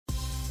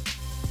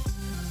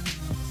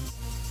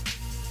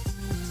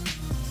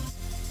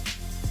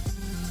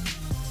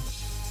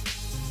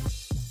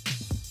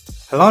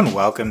Hello and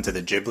welcome to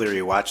the Ghibli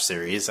Rewatch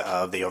series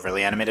of the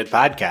Overly Animated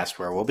Podcast,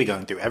 where we'll be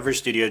going through every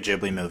Studio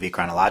Ghibli movie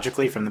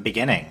chronologically from the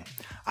beginning.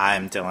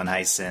 I'm Dylan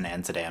Hysen,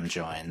 and today I'm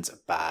joined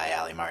by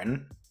Aly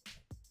Martin.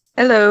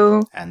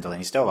 Hello. And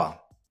Delaney Stovall.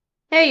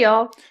 Hey,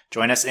 y'all.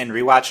 Join us in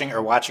rewatching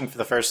or watching for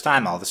the first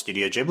time all the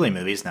Studio Ghibli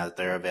movies now that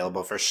they're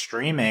available for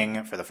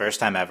streaming for the first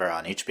time ever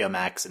on HBO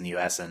Max in the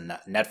US and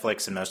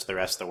Netflix and most of the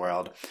rest of the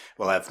world.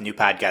 We'll have new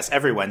podcasts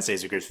every Wednesday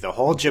as we go through the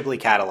whole Ghibli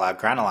catalog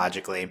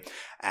chronologically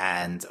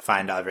and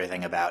find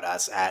everything about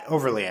us at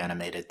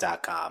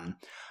overlyanimated.com.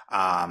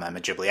 I'm a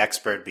Ghibli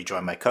expert, be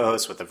joined by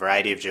co-hosts with a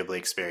variety of Ghibli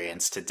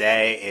experience.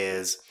 Today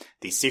is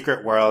The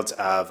Secret World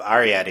of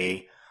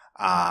Arrietty.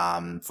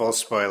 Full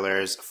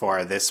spoilers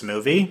for this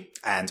movie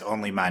and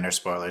only minor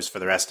spoilers for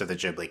the rest of the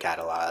Ghibli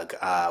catalog.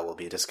 We'll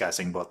be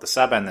discussing both the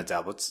sub and the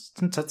dub.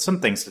 Some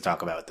things to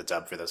talk about with the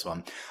dub for this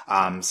one.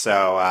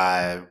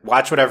 So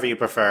watch whatever you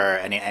prefer.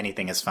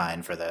 Anything is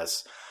fine for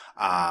this.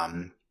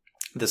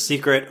 The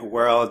Secret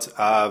World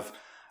of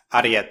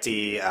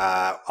Arrietty,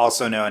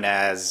 also known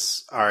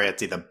as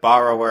Arrietty the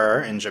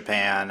Borrower in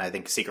Japan. I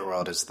think Secret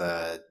World is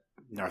the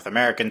North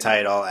American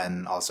title,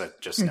 and also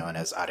just known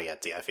as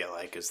Arrietty, I feel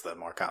like, is the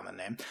more common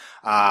name.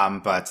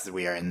 But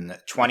we are in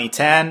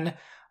 2010,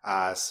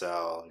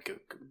 so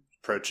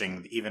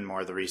approaching even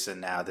more the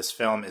recent now. This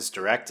film is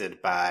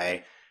directed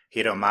by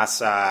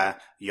Hiromasa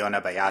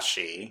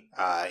Yonebayashi.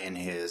 In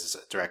his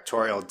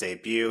directorial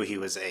debut, he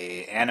was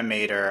a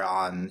animator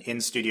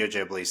in Studio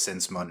Ghibli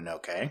since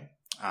Mononoke.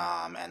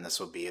 And this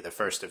will be the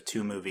first of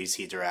two movies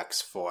he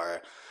directs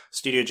for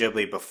Studio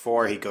Ghibli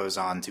before he goes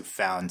on to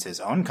found his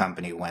own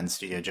company when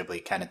Studio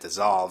Ghibli kind of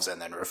dissolves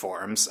and then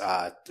reforms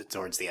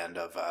towards the end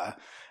of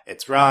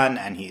its run.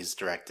 And he's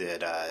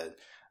directed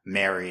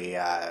Mary,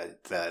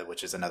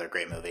 which is another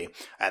great movie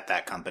at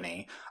that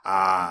company.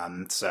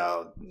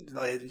 So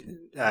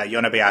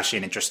Yonebayashi,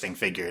 an interesting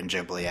figure in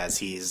Ghibli, as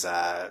he's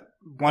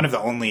one of the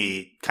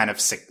only kind of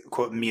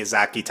quote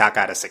Miyazaki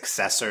Takahata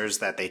successors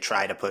that they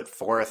try to put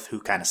forth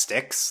who kind of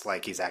sticks.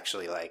 Like he's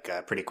actually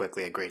pretty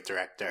quickly a great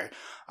director,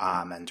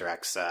 and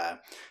directs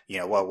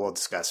we'll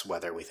discuss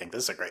whether we think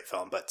this is a great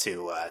film, but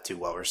two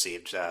well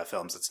received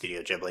films at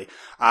Studio Ghibli.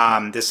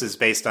 This is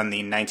based on the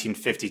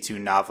 1952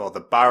 novel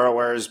The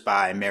Borrowers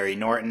by Mary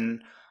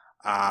Norton.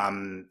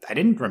 I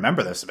didn't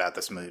remember this about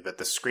this movie, but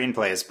the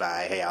screenplay is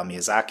by Hayao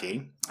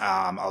Miyazaki,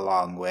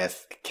 along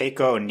with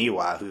Keiko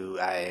Niwa, who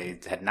I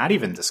had not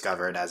even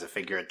discovered as a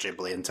figure at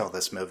Ghibli until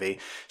this movie.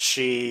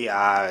 She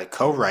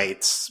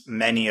co-writes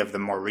many of the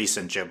more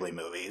recent Ghibli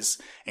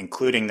movies,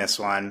 including this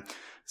one.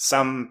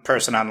 Some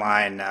person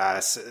online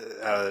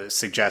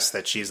suggests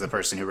that she's the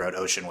person who wrote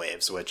Ocean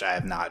Waves, which I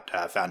have not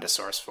found a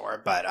source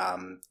for, but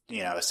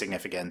a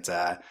significant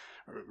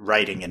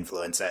writing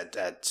influence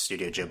at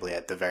Studio Ghibli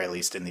at the very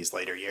least in these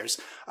later years.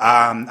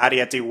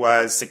 Arrietty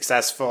was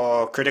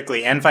successful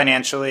critically and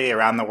financially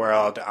around the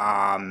world,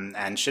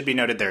 and should be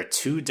noted there are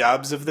two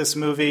dubs of this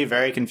movie.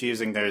 Very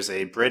confusing. There's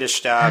a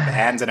British dub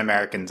and an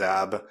American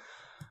dub.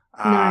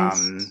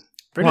 Nice.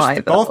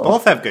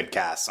 Both have good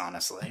casts,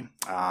 honestly.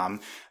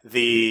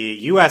 The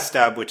US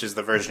dub, which is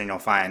the version you'll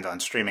find on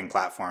streaming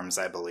platforms,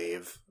 I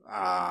believe,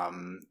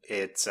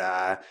 it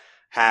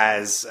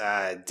has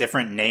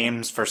different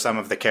names for some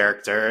of the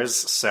characters.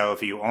 So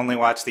if you only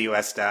watch the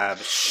US dub,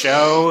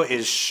 Sho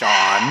is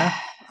Sean.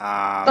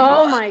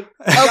 Oh my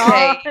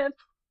god.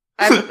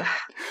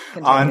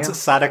 Aunt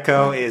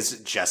Sadako is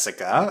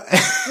Jessica.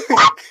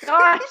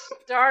 Gosh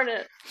darn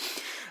it.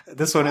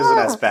 This one isn't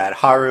as bad.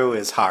 Haru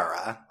is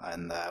Hara,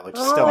 and which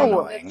is still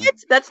annoying.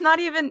 That's not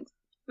even...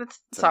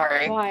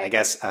 sorry. I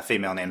guess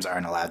female names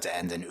aren't allowed to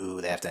end in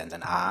 "u"; they have to end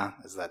in "a."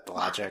 Is that the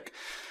logic?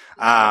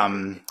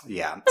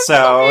 Yeah.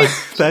 So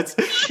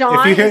that's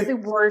Sean is the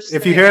worst.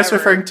 If you hear us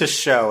referring to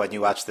Sho and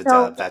you watch the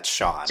dub, that's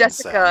Sean.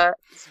 Jessica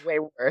is way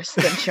worse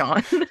than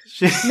Sean.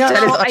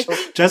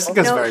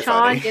 Jessica's very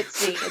Sean funny.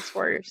 gets me. It's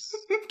worse.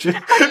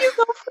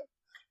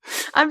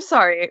 I'm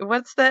sorry.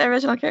 What's the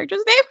original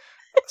character's name?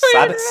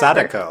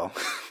 Sadako.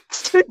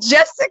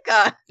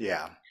 Jessica.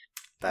 Yeah.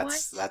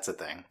 That's a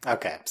thing.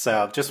 Okay,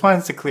 so just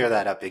wanted to clear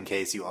that up in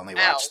case you only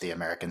watch the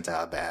American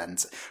dub,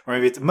 and or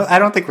maybe I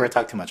don't think we're going to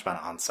talk too much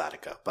about Aunt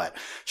Sadako, but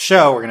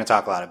Sho we're going to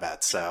talk a lot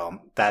about. So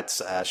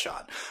that's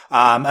Sean.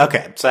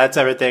 Okay, so that's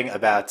everything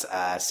about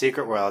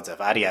Secret World of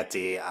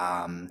Arrietty.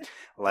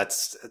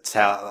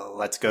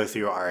 Let's go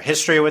through our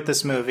history with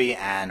this movie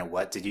and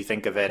what did you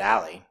think of it,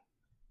 Aly?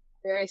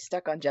 Very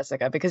stuck on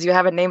Jessica because you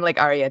have a name like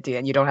Arrietty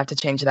and you don't have to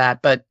change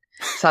that, but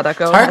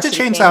Sadako. It's hard to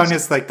change that one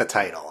as like the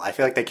title. I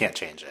feel like they can't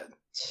change it.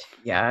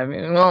 Yeah, I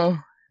mean, well,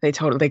 they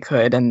totally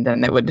could, and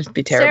then it would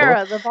be terrible.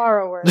 Sarah, the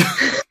borrower.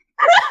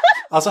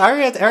 Also,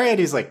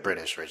 Arrietty's like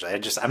British originally.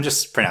 I'm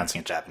just pronouncing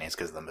it Japanese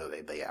because of the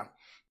movie, but yeah.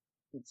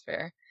 That's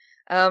fair.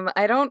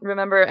 I don't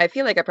remember. I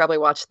feel like I probably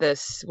watched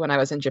this when I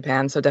was in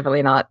Japan, so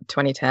definitely not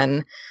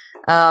 2010.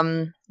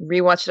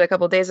 Rewatched it a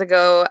couple days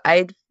ago.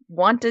 I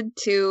wanted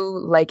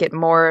to like it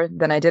more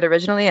than I did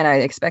originally, and I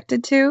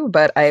expected to,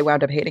 but I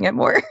wound up hating it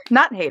more.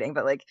 Not hating,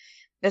 but like,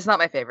 it's not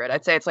my favorite.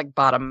 I'd say it's like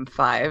bottom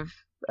 5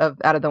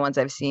 out of the ones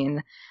I've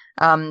seen.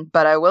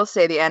 But I will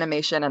say the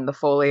animation and the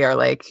Foley are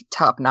like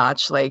top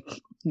notch,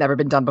 like never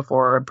been done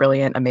before.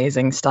 Brilliant,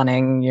 amazing,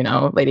 stunning,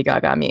 Lady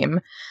Gaga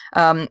meme.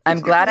 I'm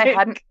glad I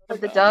hadn't heard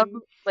of the dub,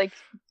 like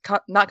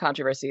not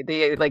controversy,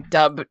 the like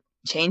dub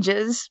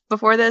changes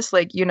before this.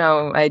 Like,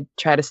 I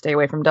try to stay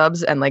away from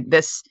dubs, and like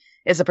this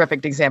is a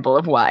perfect example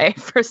of why.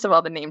 First of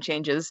all, the name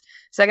changes.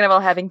 Second of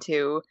all, having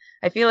two.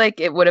 I feel like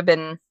it would have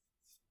been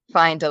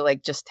fine to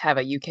like just have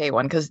a UK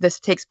one, because this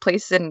takes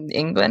place in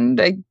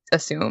England, I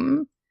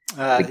assume.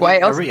 Why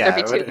else would there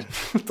be two?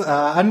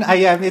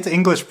 It's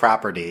English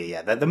property.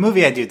 Yeah, the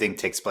movie I do think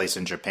takes place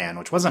in Japan,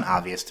 which wasn't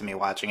obvious to me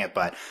watching it,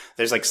 but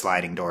there's like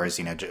sliding doors,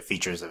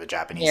 features of a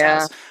Japanese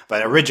house.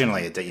 But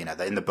originally,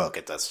 in the book,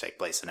 it does take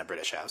place in a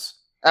British house.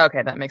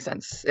 Okay, that makes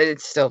sense.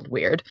 It's still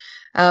weird.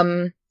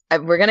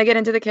 We're gonna get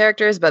into the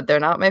characters, but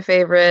they're not my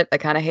favorite. I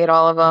kind of hate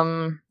all of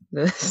them.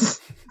 It's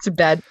just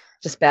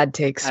bad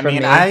takes. I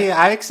mean,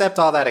 I accept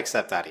all that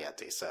except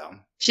Arrietty. So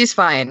she's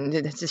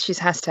fine. She's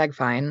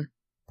 #fine.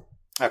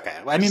 Okay,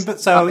 well, I mean, but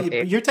so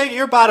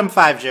you're bottom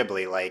 5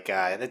 Ghibli. Like,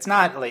 it's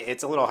not like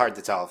it's a little hard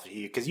to tell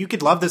because you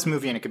could love this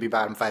movie and it could be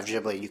bottom 5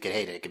 Ghibli. You could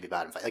hate it; it could be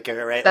bottom 5. Like,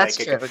 right? That's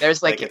like, true.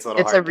 There's like it's a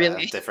little hard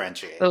to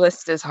differentiate. The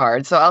list is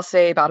hard, so I'll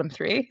say bottom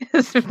 3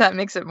 if that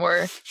makes it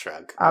more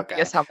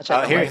obvious how much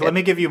I don't like let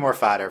me give you more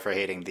fodder for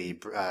hating the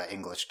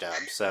English dub.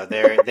 So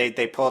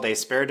they pulled a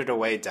Spirited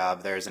Away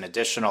dub. There's an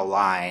additional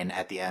line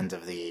at the end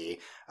of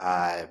the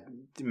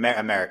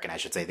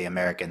the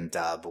American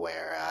dub,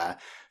 where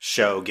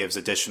Sho gives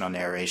additional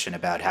narration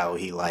about how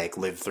he like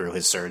lived through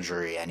his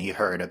surgery, and he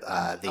heard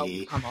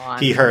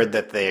he heard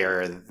that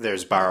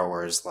there's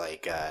borrowers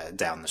like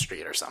down the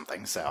street or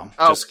something. So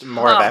just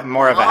more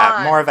of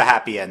a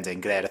happy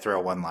ending. They had to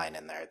throw one line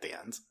in there at the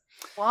end.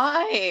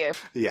 Why?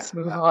 Yeah. Let's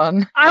move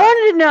on. I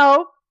wanted to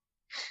know.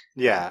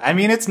 Yeah, I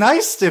mean, it's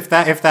nice if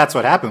that's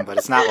what happened, but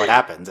it's not what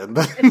happened.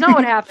 It's not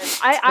what happened.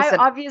 I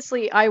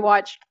obviously I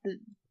watched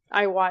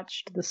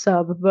the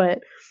sub, but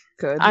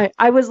good.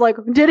 I was like,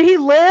 did he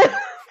live?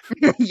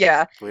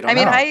 Yeah. I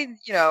mean,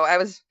 I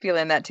was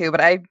feeling that too,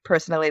 but I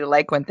personally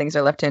like when things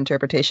are left to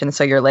interpretation,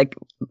 so you're like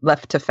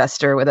left to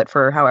fester with it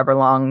for however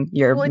long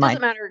your mind. Well, it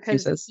doesn't matter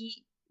because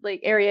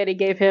Arrietty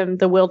gave him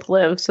the will to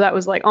live, so that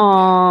was like,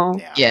 oh,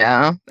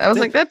 yeah. I was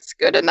like, that's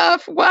good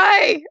enough.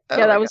 Why?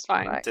 Yeah, that was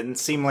fine. Didn't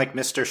seem like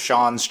Mr.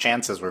 Sean's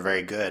chances were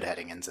very good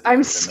heading into the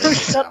I'm so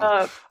shut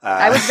up.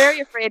 I was very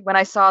afraid when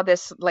I saw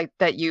this, like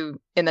that you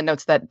in the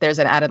notes that there's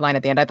an added line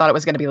at the end. I thought it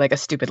was going to be like a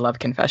stupid love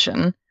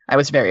confession. I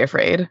was very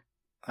afraid.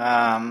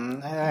 I feel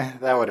like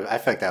that would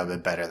have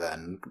been better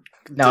than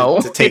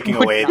taking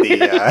away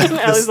the.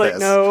 I was like,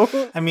 no.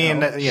 I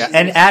mean,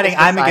 and adding.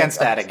 I'm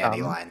against adding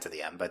any line to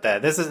the end, but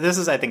this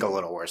is I think a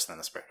little worse than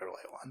the Spirited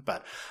Away one.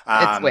 But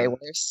it's way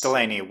worse.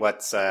 Delaney,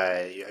 what's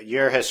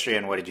your history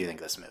and what did you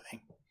think of this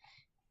movie?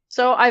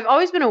 So I've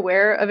always been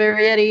aware of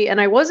Arrietty, and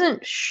I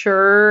wasn't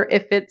sure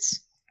if it's.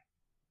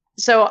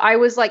 So I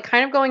was like,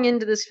 kind of going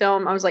into this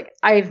film, I was like,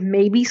 I've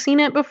maybe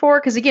seen it before,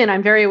 because again,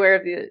 I'm very aware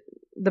of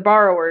the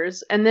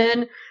borrowers, and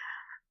then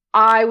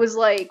I was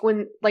like,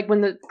 when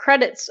the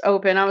credits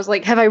open, I was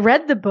like, have I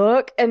read the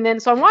book? And then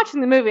so I'm watching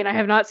the movie and I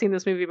have not seen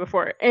this movie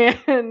before,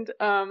 and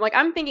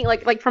I'm thinking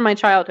like from my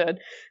childhood,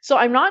 so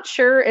I'm not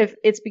sure if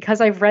it's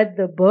because I've read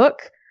the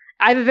book.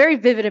 I have a very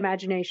vivid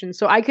imagination,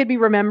 so I could be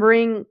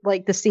remembering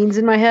like the scenes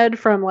in my head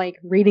from like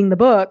reading the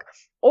book,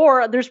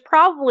 or there's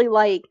probably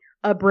like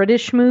a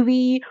British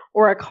movie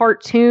or a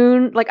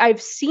cartoon like I've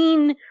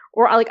seen,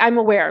 or like I'm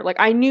aware, like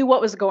I knew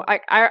what was going.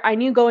 I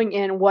knew going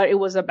in what it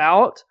was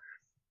about,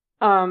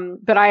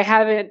 but I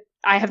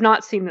have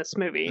not seen this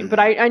movie. Mm-hmm. But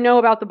I know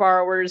about the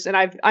borrowers, and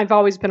I've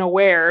always been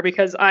aware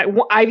because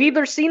I've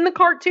either seen the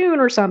cartoon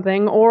or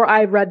something, or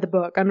I've read the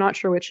book. I'm not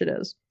sure which it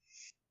is.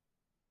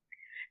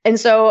 And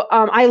so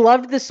I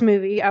loved this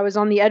movie. I was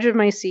on the edge of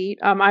my seat.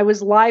 I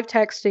was live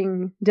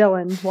texting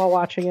Dylan while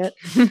watching it.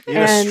 You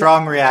had a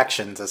strong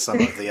reaction to some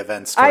of the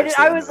events.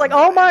 I was like,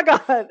 oh my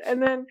God.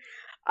 And then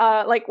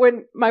like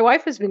when my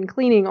wife has been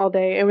cleaning all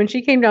day, and when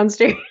she came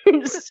downstairs,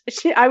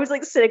 I was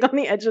like sitting on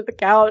the edge of the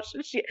couch,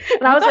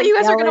 and I was like, you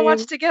guys were gonna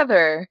watch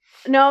together.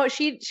 No,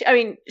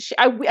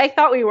 I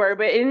thought we were,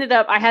 but it ended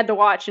up I had to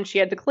watch and she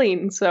had to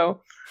clean.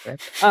 So,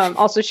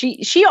 also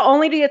she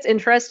only gets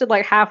interested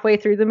like halfway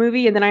through the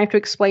movie, and then I have to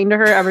explain to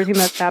her everything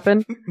that's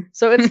happened.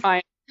 So it's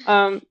fine.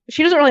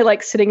 She doesn't really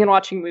like sitting and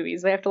watching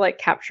movies. I have to like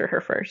capture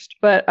her first,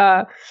 but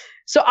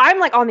so I'm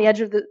like on the edge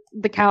of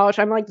the couch.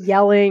 I'm like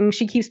yelling.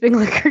 She keeps being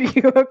like, "Are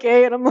you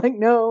okay?" And I'm like,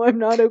 "No, I'm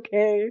not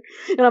okay."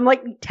 And I'm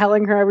like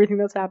telling her everything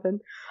that's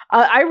happened.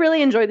 I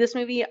really enjoyed this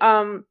movie.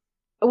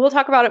 We'll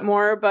talk about it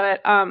more,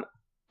 but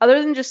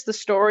other than just the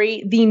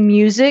story, the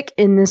music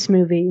in this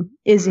movie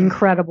is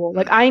incredible.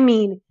 Like, I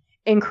mean,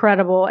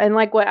 incredible. And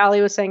like what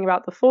Aly was saying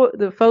about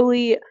the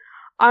Foley,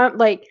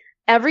 like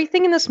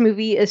everything in this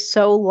movie is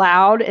so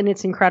loud and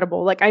it's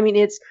incredible. Like, I mean,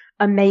 it's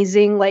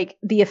amazing. Like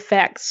the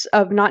effects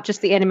of not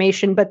just the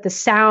animation, but the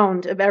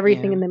sound of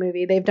everything in the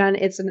movie they've done.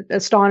 It's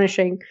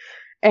astonishing.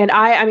 And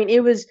I mean,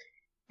 it was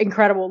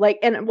incredible. Like,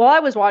 and while I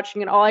was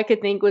watching it, all I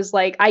could think was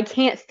like, I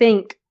can't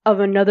think of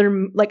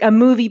another, like a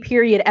movie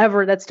period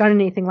ever that's done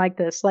anything like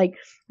this. Like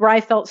where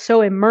I felt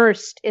so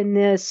immersed in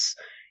this,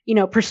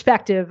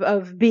 perspective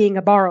of being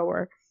a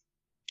borrower.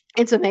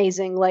 It's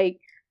amazing. Like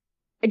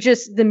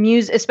just the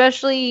music,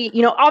 especially,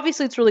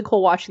 obviously it's really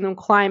cool watching them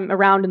climb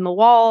around in the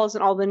walls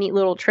and all the neat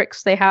little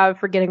tricks they have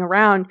for getting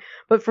around.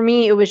 But for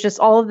me, it was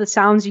just all of the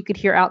sounds you could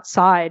hear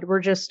outside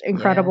were just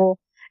incredible.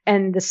 Yeah.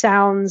 And the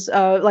sounds,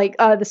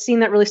 the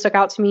scene that really stuck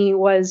out to me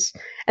was,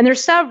 and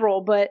there's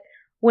several, but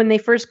when they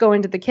first go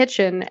into the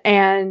kitchen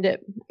and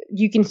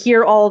you can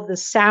hear all of the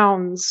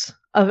sounds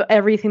of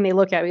everything they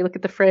look at. We look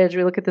at the fridge,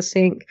 we look at the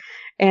sink,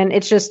 and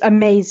it's just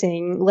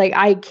amazing. Like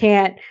I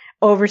can't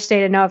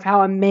overstate enough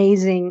how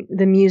amazing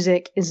the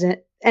music is.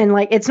 And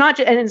like, it's not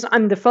just, and it's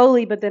on the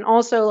Foley, but then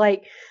also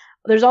like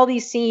there's all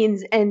these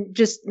scenes and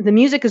just the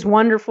music is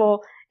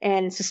wonderful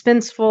and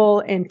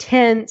suspenseful and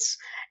tense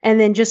and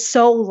then just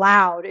so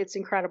loud. It's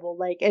incredible.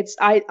 Like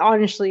I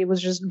honestly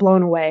was just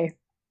blown away.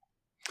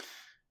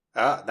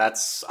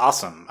 That's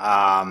awesome.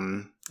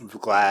 I'm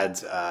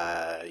glad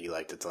you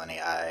liked it, Delaney.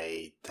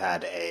 I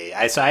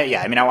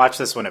watched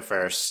this when it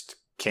first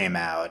came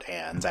out,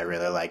 and I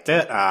really liked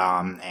it.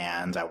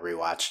 And I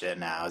rewatched it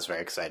now. I was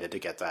very excited to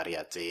get to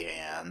Arrietty,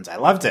 and I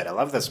loved it. I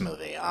love this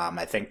movie.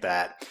 I think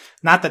that,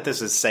 not that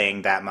this is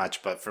saying that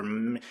much, but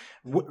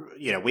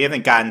we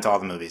haven't gotten to all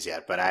the movies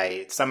yet, but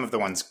some of the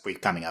ones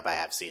coming up I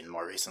have seen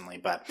more recently,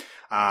 but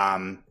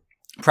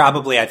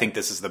probably, I think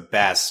this is the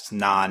best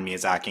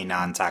non-Miyazaki,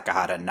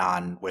 non-Takahata,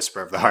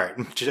 non-Whisper of the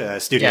Heart Studio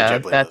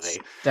Ghibli that's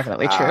movie.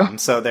 Definitely true.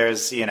 So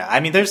there's,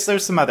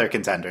 there's some other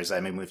contenders.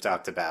 I mean, we've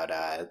talked about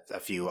a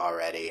few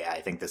already.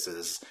 I think this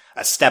is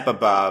a step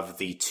above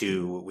the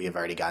two we have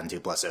already gotten to,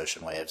 plus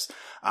Ocean Waves.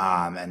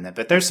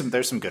 But there's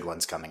some good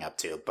ones coming up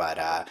too. But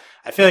I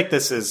feel like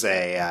this is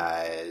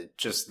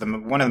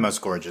one of the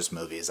most gorgeous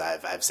movies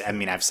I've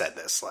said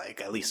this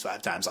like at least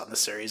 5 times on this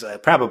series,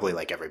 probably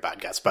like every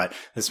podcast. But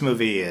this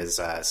movie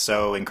is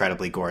so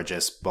incredibly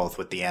gorgeous, both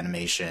with the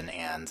animation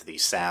and the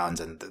sounds.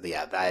 And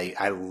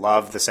I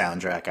love the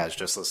soundtrack. I was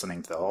just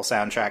listening to the whole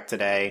soundtrack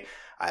today.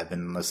 I've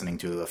been listening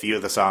to a few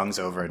of the songs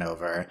over and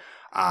over.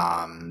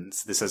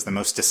 This is the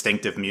most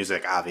distinctive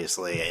music,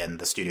 obviously, in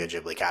the Studio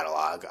Ghibli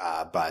catalog,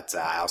 but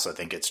I also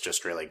think it's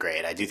just really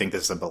great. I do think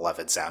this is a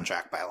beloved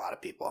soundtrack by a lot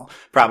of people.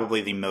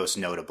 Probably the most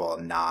notable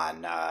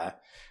non-Hisaishi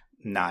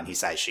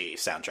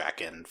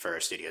soundtrack for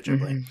Studio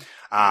Ghibli.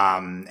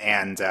 Mm-hmm.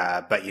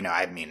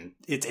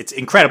 It's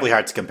incredibly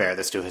hard to compare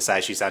this to a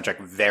Hisaishi soundtrack.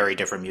 Very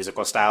different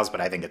musical styles,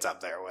 but I think it's up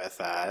there with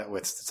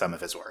some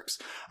of his works.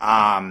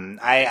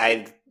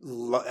 I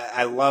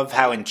love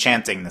how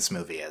enchanting this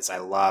movie is. I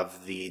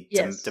love the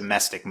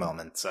domestic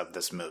moments of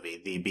this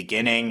movie. The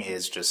beginning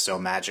is just so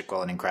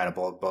magical and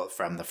incredible, both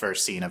from the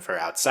first scene of her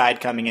outside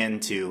coming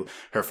in to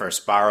her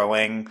first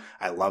borrowing.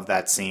 I love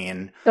that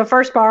scene. The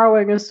first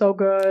borrowing is so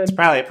good. It's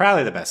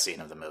probably the best scene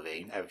of the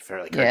movie.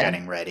 For like her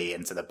getting ready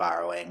into the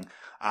borrowing.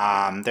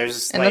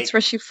 That's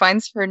where she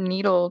finds her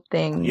needle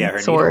thing. Yeah, her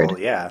sword. Needle.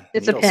 Yeah,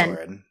 it's needle a pen.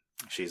 Sword.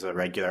 She's a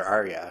regular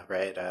Arya,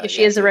 right?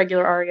 She is a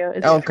regular Arya.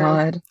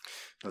 God.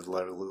 The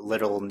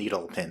little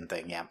needle pin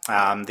thing, yeah.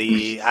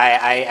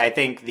 I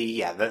think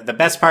the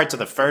best parts of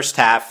the first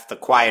half, the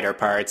quieter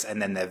parts,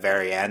 and then the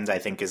very end, I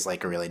think is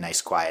like a really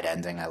nice quiet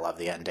ending. I love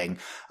the ending.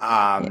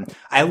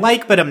 I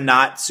like, but I'm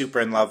not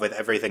super in love with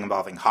everything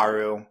involving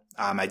Haru.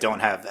 I don't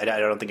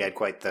think I had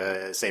quite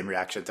the same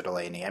reaction to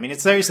Delaney. I mean,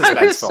 it's very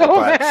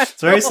suspenseful, it's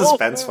very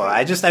suspenseful.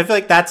 I feel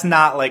like that's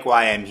not like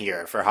why I'm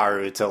here, for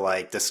Haru to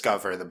like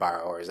discover the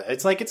borrowers.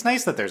 It's like, it's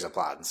nice that there's a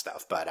plot and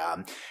stuff, but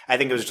I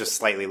think it was just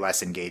slightly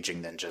less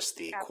engaging than just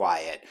the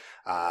quiet,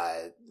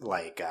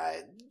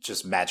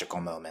 just magical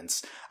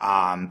moments.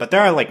 But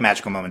there are like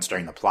magical moments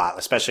during the plot,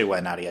 especially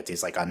when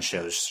Arrietty's like on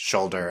Sho's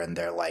shoulder and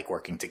they're like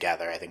working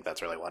together. I think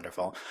that's really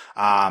wonderful.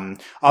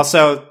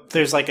 Also,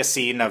 there's like a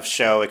scene of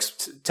Sho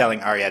telling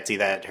Arrietty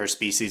that her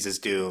species is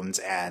doomed,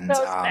 and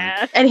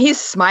and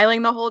he's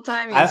smiling the whole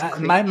time.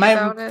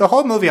 The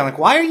whole movie, I'm like,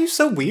 why are you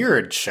so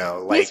weird,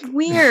 Sho? Like, he's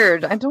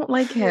weird. I don't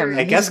like him.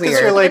 I guess because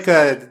you're like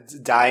a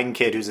dying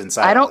kid who's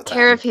inside. I don't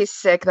care if he's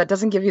sick. That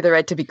doesn't give you the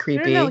right to be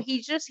creepy. No,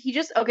 he just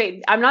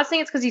okay. I'm not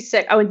saying it's because he's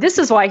sick. I mean, this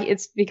is why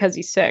it's because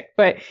he's sick.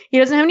 But he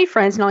doesn't have any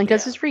friends, and all he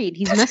does is read.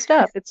 He's messed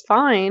up. It's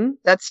fine.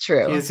 That's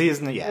true. He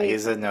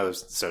has no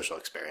social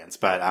experience,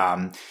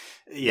 but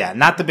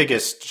not the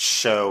biggest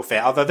Sho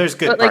fan. Although there's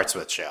good parts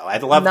with Sho. I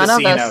love the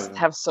scene none of us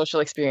have social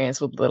experience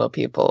with little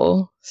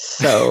people.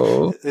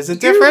 So is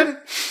it different?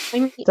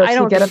 I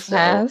don't get a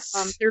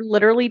pass. They're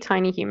literally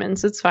tiny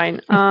humans. It's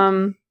fine.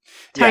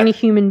 Tiny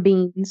human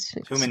beings.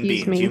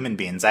 Human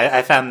beings.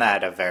 I found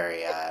that a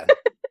very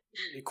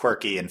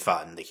quirky and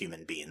fun, the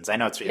human beings. I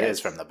know it is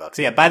from the books.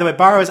 Yeah, by the way,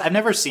 Borrowers, I've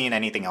never seen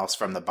anything else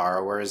from the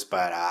Borrowers,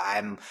 but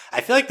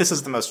I feel like this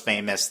is the most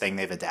famous thing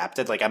they've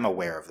adapted. Like, I'm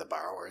aware of the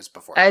Borrowers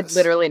before I'd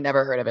literally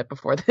never heard of it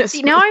before this.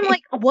 See, now I'm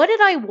like, what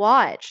did I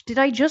watch? Did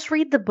I just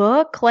read the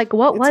book? Like,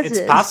 what was it?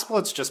 It's possible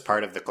it's just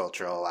part of the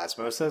cultural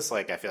osmosis.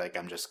 Like, I feel like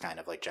I'm just kind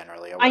of, like,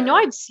 generally aware. I know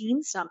I'd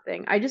seen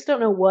something. I just don't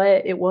know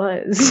what it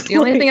was. The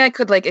only thing I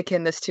could, like,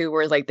 akin this to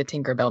were, like, the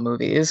Tinkerbell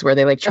movies, where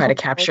they, like, try to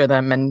capture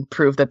them and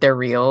prove that they're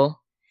real.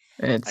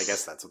 I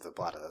guess that's what the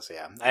plot of this,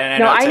 yeah.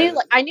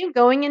 I knew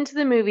going into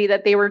the movie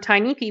that they were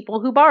tiny people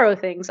who borrow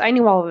things. I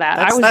knew all of that.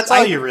 That's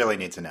all you really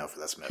need to know for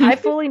this movie. I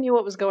fully knew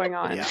what was going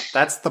on. Yeah,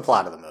 that's the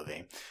plot of the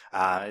movie.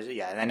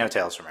 And I know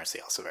Tales from Mercy,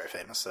 also very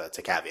famous,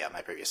 to caveat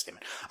my previous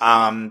statement.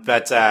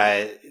 But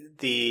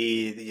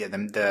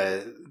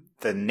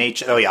the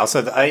nature. Oh yeah,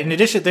 also in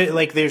addition,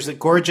 there's a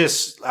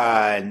gorgeous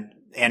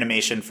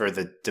animation for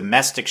the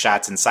domestic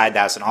shots inside the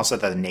house and also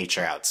the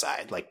nature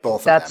outside, like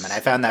both of them. And I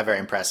found that very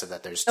impressive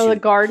that there's two the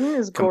garden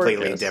is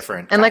completely gorgeous.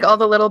 Different. And like all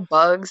the little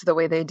bugs, the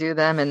way they do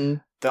them,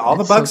 and all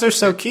the bugs are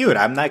so cute.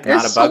 I'm not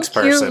a bugs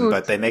person,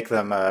 but they make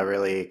them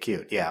really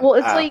cute. Yeah. Well,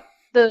 it's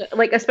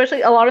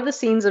especially a lot of the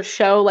scenes of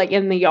Sho, like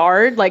in the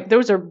yard, like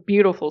those are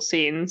beautiful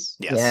scenes.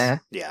 Yes.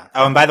 Yeah.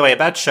 Oh, and by the way,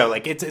 about Sho,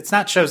 like it's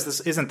not Sho's.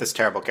 This isn't this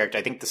terrible character.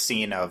 I think the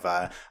scene of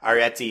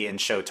Arrietty and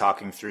Sho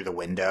talking through the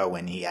window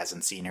when he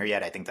hasn't seen her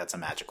yet. I think that's a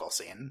magical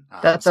scene.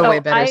 That's a way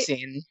better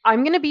scene.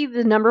 I'm gonna be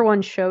the number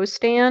one Sho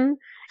stan.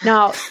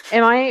 Now,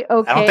 am I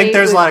okay? I don't think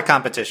there's a lot of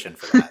competition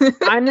for that.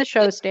 I'm the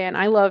Sho stan.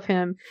 I love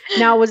him.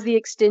 Now, was the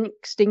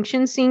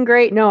extinction scene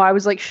great? No, I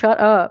was like, shut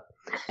up.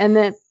 And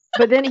then.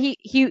 But then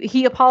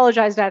he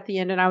apologized at the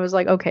end, and I was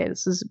like, okay,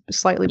 this is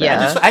slightly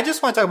better. Yeah. I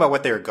just want to talk about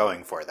what they were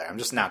going for there. I'm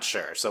just not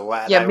sure. So me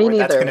neither.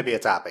 That's going to be a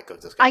topic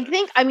of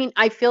discussion.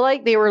 I feel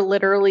like they were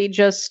literally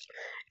just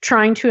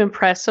trying to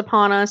impress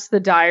upon us the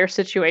dire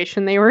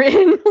situation they were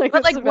in.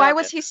 But why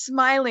was he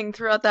smiling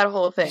throughout that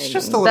whole thing? He's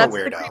just a little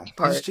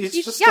weirdo.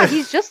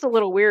 He's just a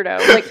little weirdo.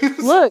 Like,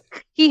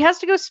 look, he has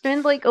to go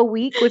spend like a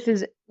week with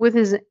his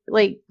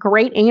like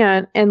great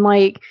aunt and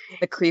like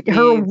the creepy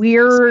her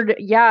weird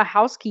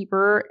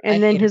housekeeper,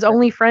 and then his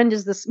only friend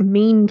is this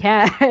mean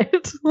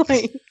cat.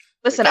 Like,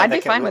 listen, I'd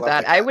be fine with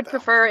that. I would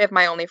prefer if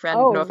my only friend,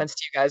 no offense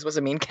to you guys, was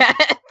a mean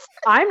cat.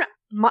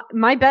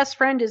 My best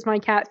friend is my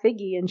cat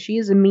Figgy, and she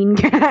is a mean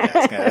cat.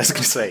 I was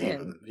going to say,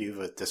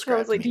 you've described. I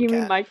was like, do you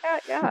mean my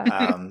cat?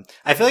 Yeah.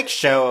 I feel like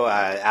Sho,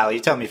 Aly, you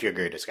tell me if you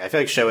agree or disagree. I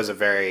feel like Sho is a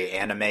very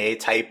anime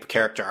type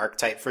character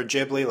archetype for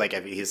Ghibli. Like,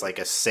 he's like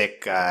a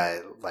sick, a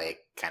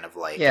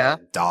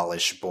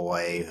dollish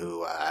boy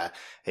who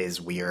is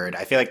weird.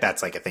 I feel like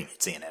that's like a thing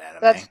you'd see in an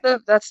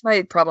anime. That's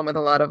my problem with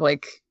a lot of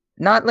like.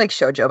 Not like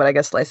shoujo, but I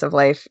guess slice of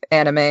life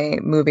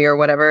anime movie or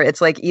whatever.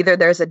 It's like either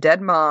there's a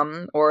dead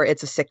mom or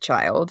it's a sick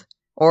child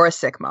or a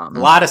sick mom. A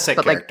lot of sick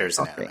characters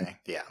in anime.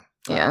 Yeah.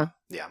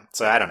 Yeah.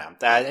 So I don't know.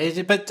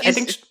 But I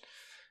think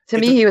to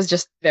me, he was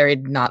just very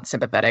not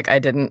sympathetic. I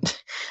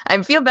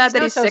feel bad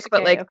that he's sick,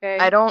 but like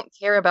I don't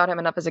care about him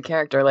enough as a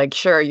character. Like,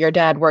 sure, your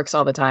dad works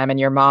all the time and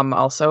your mom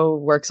also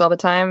works all the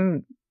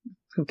time.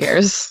 Who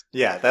cares?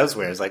 Yeah, that was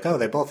weird. It's like, oh,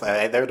 they both,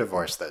 they're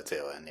divorced though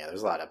too. And yeah,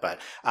 there's a lot of, but,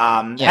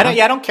 I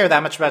don't care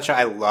that much about Sho.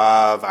 I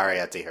love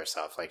Arrietty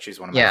herself. Like, she's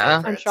one of my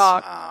favorites. I'm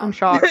shocked.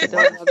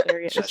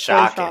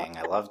 Shocking.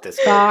 I love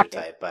this character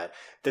type, but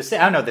I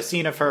don't know, the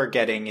scene of her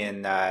getting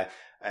in,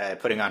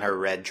 putting on her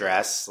red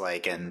dress,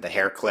 like, and the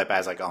hair clip, I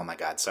was like, oh my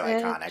God, so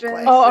iconic.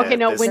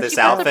 Like, when this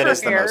outfit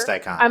is the most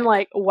iconic. I'm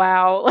like,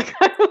 wow.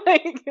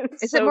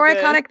 Is it more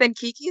iconic than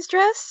Kiki's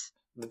dress?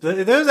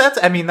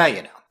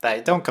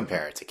 Don't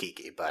compare it to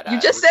Kiki, but you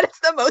just said it's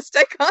the most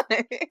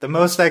iconic. The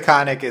most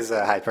iconic is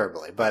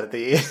hyperbole, but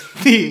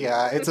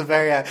it's a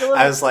very.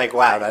 I was like,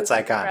 wow, that's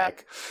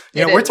iconic.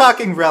 We're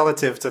talking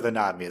relative to the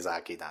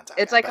non-Miyazaki Dante.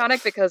 It's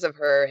iconic because of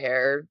her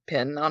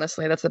hairpin.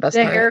 Honestly, that's the best.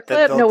 The hair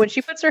clip. When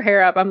she puts her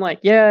hair up, I'm like,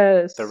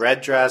 yes. The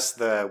red dress,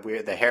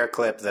 the hair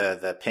clip,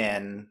 the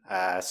pin,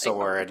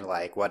 sword.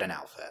 Like, what an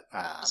outfit.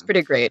 It's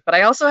pretty great, but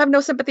I also have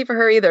no sympathy for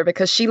her either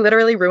because she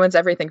literally ruins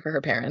everything for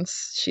her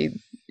parents.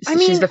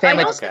 She's the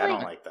family. I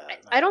don't like that.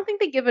 I don't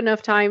think they give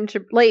enough time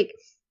to like.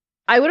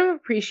 I would have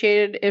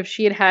appreciated if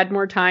she had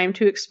more time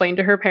to explain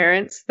to her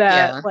parents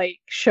that like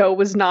Sho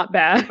was not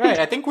bad. Right.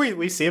 I think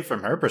we see it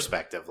from her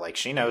perspective. Like,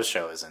 she knows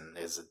Sho is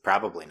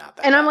probably not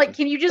that. And bad. I'm like,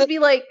 can you just be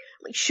like,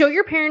 show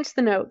your parents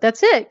the note?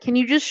 That's it. Can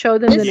you just show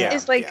them the note?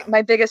 This is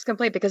my biggest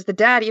complaint because the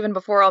dad, even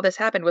before all this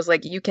happened, was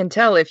like, you can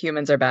tell if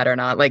humans are bad or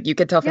not. Like, you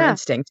could tell from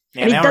instinct.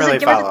 Yeah, and he doesn't really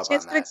give her the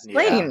chance to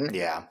explain.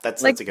 Yeah,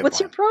 that's like, a good what's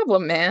point. your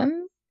problem,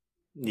 man?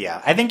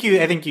 Yeah, I think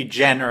you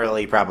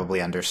generally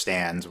probably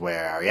understand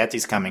where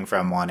Arrietty's coming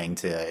from, wanting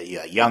to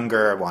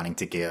younger, wanting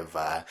to give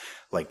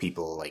like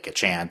people like a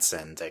chance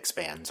and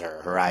expand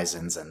her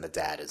horizons, and the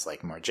dad is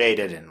like more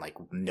jaded and like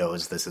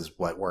knows this is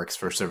what works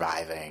for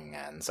surviving.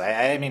 And so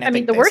I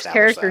think the worst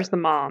character is the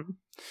mom.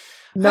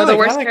 No, the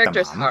worst character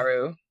is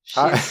Haru.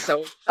 She's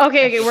so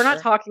okay. We're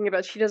not talking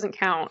about. She doesn't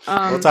count.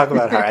 We'll talk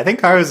about her. I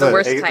think Haru's a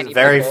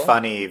very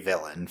funny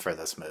villain for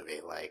this movie.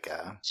 Like,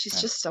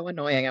 she's just so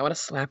annoying. I want to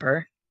slap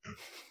her.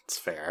 It's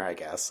fair, I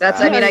guess.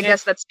 That's. I mean, I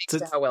guess that speaks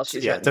to how well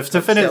she's written.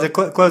 To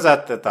close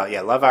out the thought.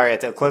 Yeah, love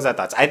Arrietty. To close out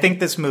thoughts. I think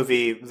this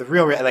movie, the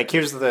real like,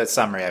 here's the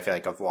summary. I feel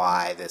like of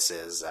why this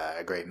is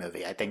a great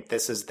movie. I think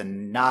this is the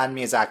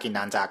non-Miyazaki,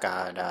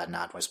 non-Takahata,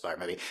 non-Whisper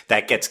movie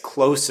that gets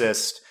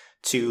closest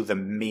to the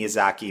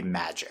Miyazaki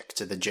magic,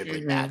 to the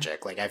Ghibli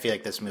magic. Like, I feel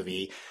like this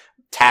movie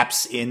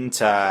taps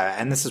into,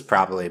 and this is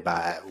probably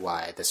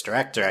why this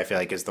director, I feel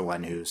like, is the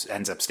one who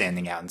ends up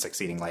standing out and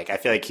succeeding. Like, I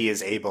feel like he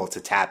is able to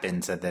tap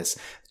into this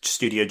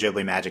Studio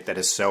Ghibli magic that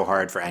is so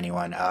hard for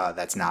anyone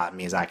that's not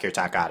Miyazaki or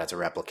Takahata to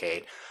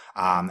replicate.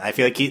 I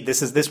feel like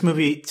this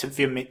movie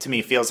to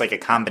me feels like a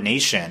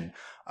combination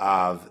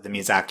of the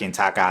Miyazaki and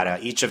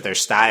Takahata, each of their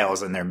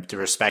styles and their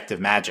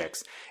respective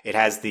magics. It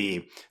has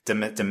the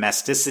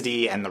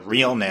domesticity and the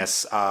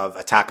realness of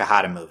a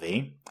Takahata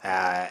movie.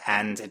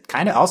 And it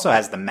kind of also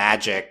has the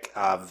magic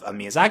of a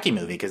Miyazaki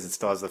movie because it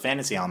still has the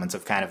fantasy elements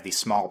of kind of the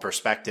small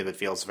perspective. It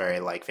feels very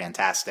like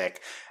fantastic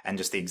and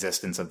just the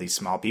existence of these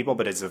small people,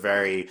 but it's a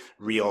very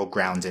real,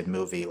 grounded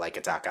movie like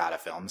a Takahata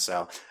film.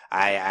 So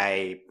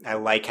I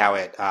like how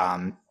it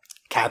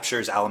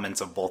captures elements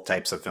of both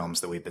types of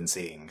films that we've been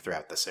seeing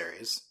throughout the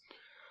series.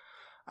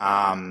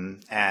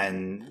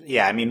 And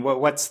yeah, I mean,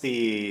 what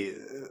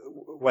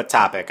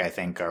topic I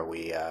think are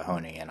we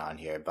honing in on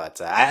here? But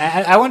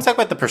I want to talk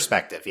about the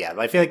perspective. Yeah,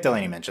 I feel like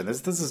Delaney mentioned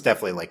this. This is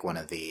definitely like one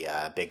of the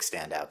big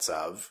standouts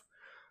of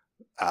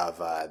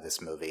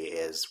this movie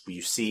is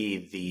you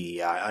see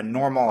a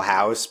normal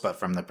house, but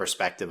from the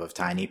perspective of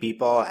tiny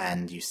people,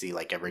 and you see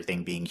like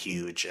everything being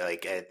huge.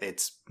 Like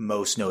it's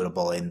most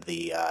notable in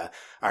the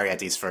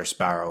Arrietty's first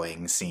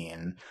borrowing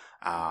scene,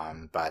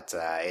 but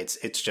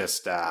it's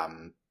just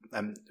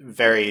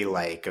very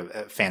like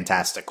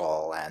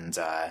fantastical and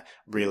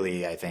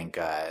really, I think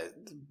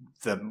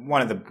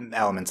one of the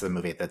elements of the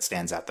movie that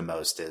stands out the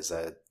most is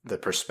the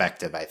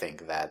perspective, I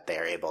think, that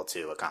they're able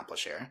to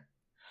accomplish here.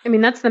 I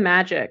mean, that's the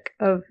magic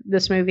of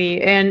this movie,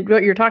 and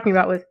what you're talking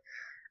about with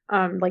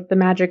like the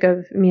magic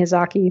of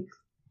Miyazaki.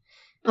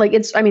 Like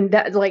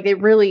that, like it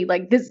really,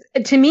 like this,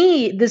 to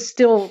me, this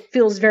still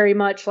feels very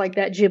much like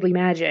that Ghibli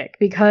magic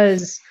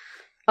because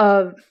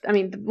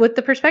with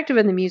the perspective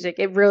and the music,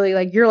 it really,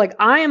 like, you're like,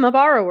 I am a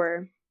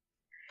borrower.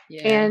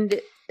 Yeah. And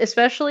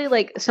especially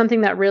like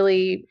something that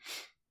really,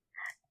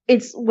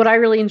 it's what I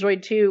really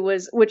enjoyed too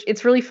which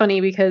it's really funny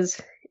because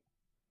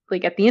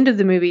like at the end of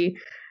the movie,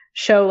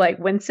 Sho like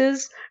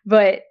winces,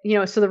 but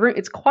so the room,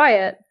 it's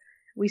quiet.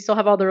 We still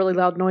have all the really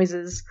loud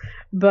noises,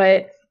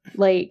 but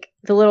like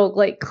the little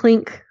like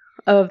clink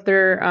of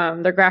their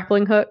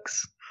grappling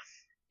hooks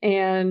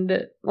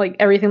and like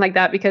everything like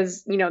that,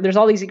 because there's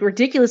all these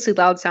ridiculously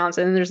loud sounds,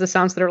 and then there's the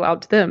sounds that are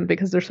loud to them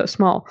because they're so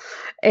small,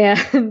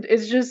 and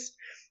it's just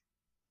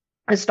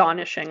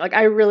astonishing. Like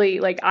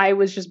I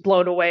was just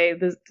blown away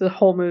the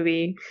whole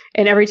movie,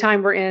 and every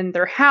time we're in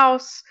their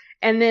house,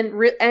 and then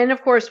and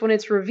of course when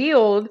it's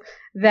revealed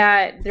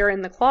that they're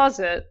in the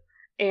closet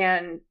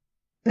and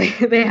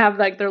they have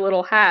like their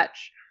little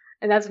hatch,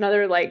 and that's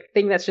another like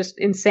thing that's just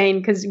insane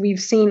because we've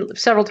seen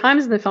several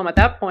times in the film at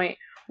that point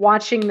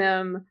watching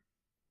them.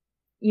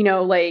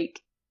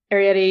 Like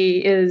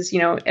Arrietty is,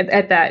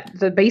 at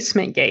the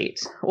basement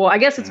gate. Well, I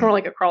guess it's more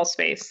like a crawl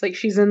space. Like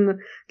she's in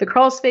the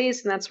crawl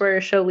space, and that's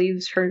where Sho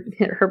leaves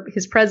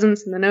his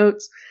presence and the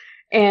notes.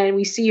 And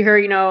we see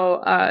her,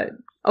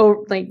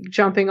 like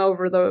jumping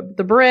over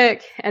the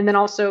brick, and then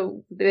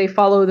also they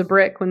follow the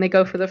brick when they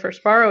go for the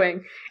first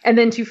borrowing. And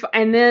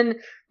then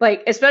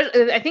like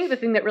especially, I think the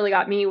thing that really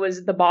got me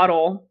was the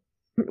bottle.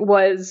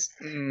 Was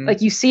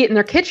like you see it in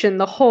their kitchen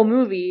the whole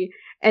movie,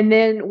 and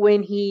then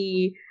when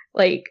he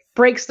like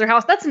breaks their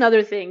house. That's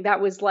another thing that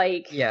was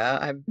like,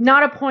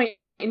 not a point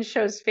in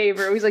Sho's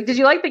favor. It was like, did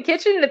you like the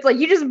kitchen? And it's like,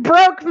 you just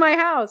broke my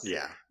house.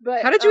 Yeah.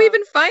 But how did you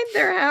even find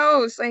their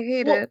house? I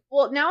hate it.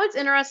 Well, now it's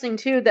interesting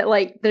too that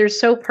like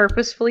there's so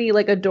purposefully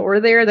like a door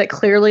there that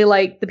clearly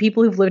like the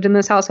people who've lived in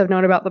this house have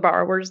known about the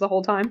borrowers the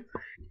whole time.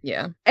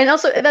 Yeah. And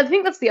also, I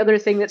think that's the other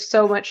thing that's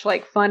so much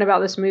like fun about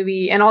this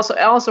movie, and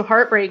also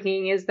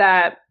heartbreaking, is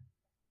that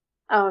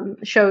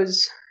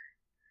Sho's,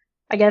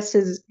 I guess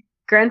his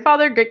great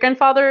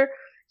grandfather,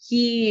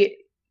 he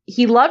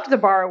loved the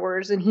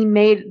borrowers and he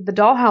made the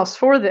dollhouse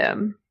for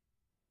them,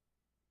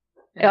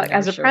 like,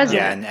 as a present.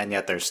 Yeah, and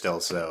yet they're still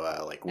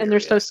so like weird, and they're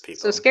so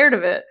scared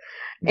of it.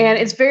 And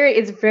it's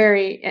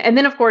very, and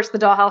then of course the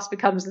dollhouse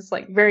becomes this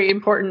like very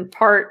important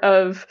part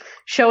of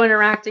Sho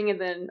interacting,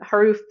 and then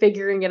Haru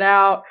figuring it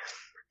out,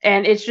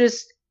 and it's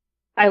just,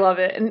 I love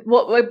it. And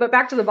but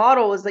back to the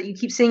bottle is that you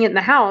keep seeing it in the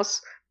house.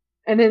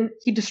 And then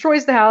he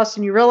destroys the house,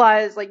 and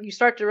you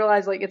start to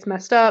realize like it's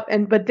messed up.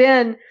 But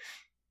then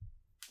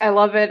I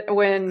love it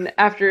when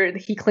after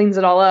he cleans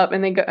it all up,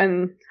 and they go,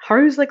 and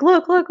Haru's like,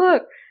 look,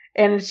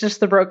 and it's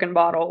just the broken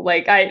bottle.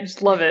 Like, I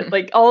just love it.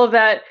 Like all of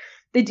that,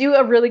 they do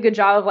a really good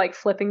job of like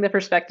flipping the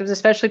perspectives,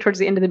 especially towards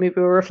the end of the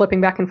movie where we're flipping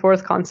back and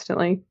forth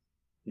constantly.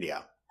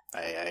 Yeah.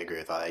 I agree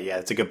with all that. Yeah,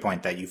 it's a good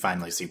point that you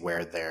finally see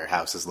where their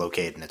house is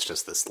located, and it's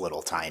just this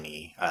little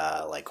tiny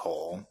like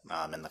hole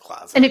in the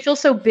closet. And it feels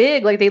so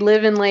big. Like they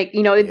live in like,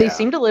 you know, they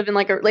seem to live in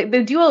like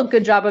they do a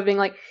good job of being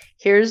like,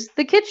 here's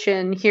the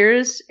kitchen,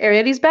 here's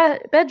Arrietty's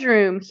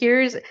bedroom,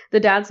 here's the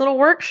dad's little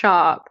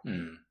workshop.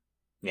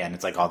 Yeah, and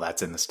it's like all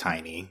that's in this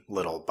tiny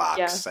little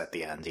box at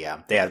the end.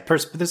 Yeah.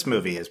 This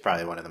movie is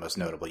probably one of the most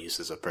notable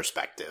uses of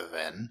perspective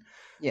in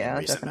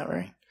recent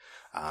memory.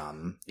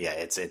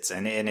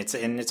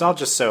 It's all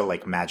just so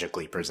like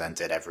magically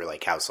presented, every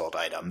like household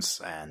items,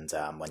 and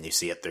when you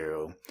see it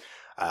through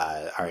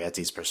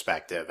Arrietty's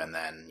perspective, and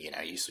then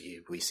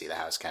we see the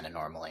house kind of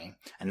normally,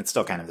 and it's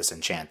still kind of this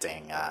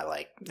enchanting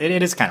like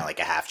it is kind of like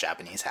a half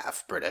Japanese,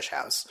 half British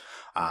house,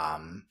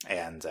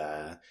 and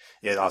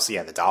it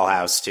also the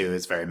dollhouse too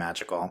is very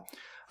magical.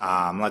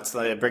 Let's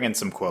bring in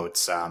some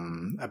quotes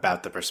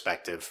about the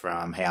perspective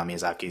from Hayao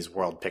Miyazaki's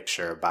World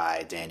Picture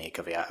by Dani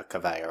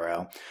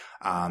Cavallaro.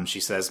 She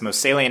says,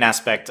 most salient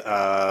aspect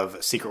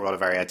of Secret World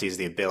of Arrietty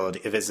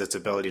is its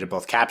ability to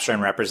both capture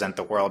and represent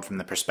the world from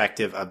the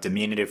perspective of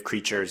diminutive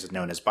creatures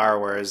known as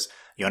borrowers.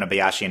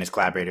 Yonebayashi and his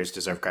collaborators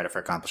deserve credit for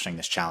accomplishing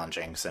this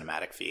challenging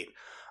cinematic feat.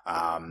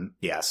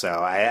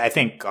 So I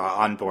think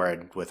on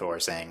board with what we're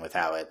saying with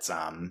how it's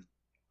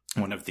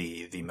one of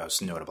the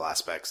most notable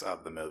aspects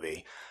of the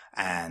movie.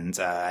 And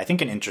I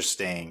think an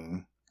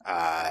interesting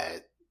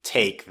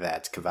take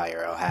that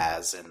Cavallaro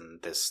has in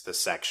this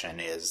section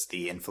is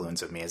the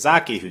influence of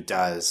Miyazaki, who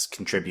does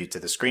contribute to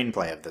the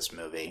screenplay of this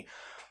movie.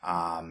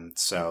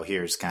 So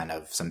here's kind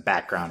of some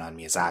background on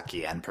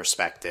Miyazaki and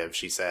perspective.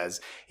 She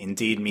says,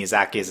 indeed,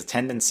 Miyazaki has a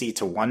tendency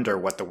to wonder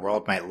what the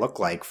world might look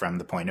like from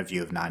the point of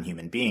view of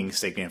non-human beings,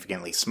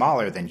 significantly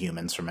smaller than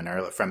humans from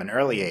an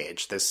early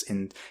age. This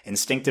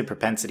instinctive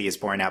propensity is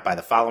borne out by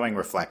the following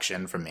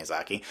reflection from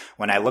Miyazaki.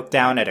 When I look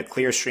down at a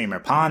clear stream or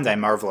pond, I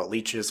marvel at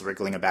leeches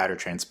wriggling about or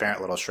transparent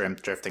little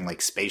shrimp drifting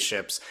like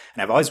spaceships,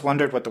 and I've always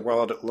wondered what the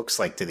world looks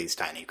like to these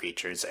tiny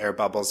creatures. Air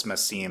bubbles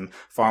must seem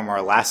far more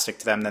elastic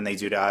to them than they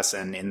do to us,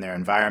 and in their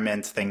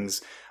environment,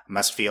 things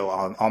must feel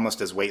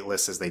almost as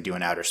weightless as they do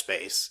in outer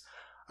space.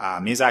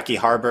 Miyazaki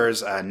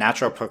harbors a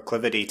natural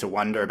proclivity to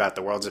wonder about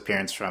the world's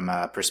appearance from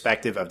a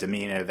perspective of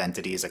diminutive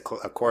entities, a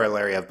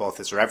corollary of both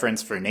his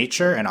reverence for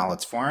nature in all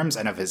its forms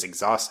and of his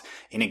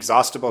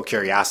inexhaustible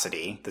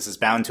curiosity. This is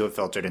bound to have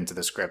filtered into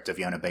the script of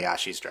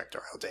Yonebayashi's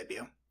directorial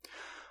debut.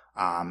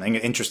 An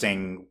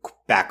interesting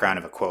background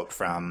of a quote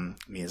from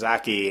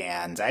Miyazaki,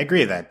 and I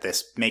agree that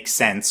this makes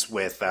sense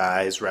with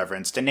his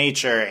reverence to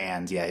nature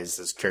and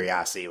his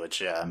curiosity,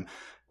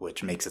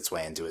 which makes its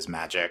way into his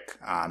magic.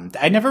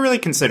 I never really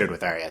considered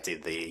with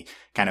Arrietty the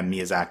kind of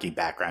Miyazaki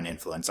background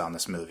influence on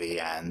this movie,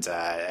 and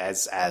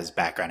as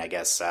background, I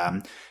guess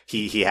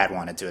he had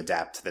wanted to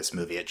adapt this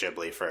movie at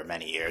Ghibli for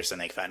many years,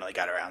 and they finally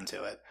got around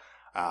to it.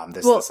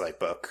 This like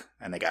book,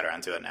 and they got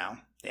around to it now.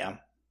 Yeah.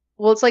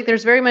 Well, it's like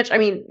there's very much, I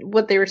mean,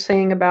 what they were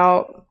saying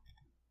about,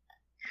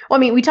 well, I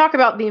mean, we talk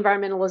about the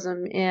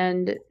environmentalism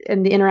and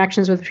the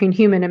interactions between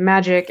human and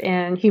magic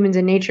and humans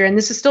and nature, and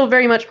this is still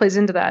very much plays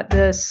into that.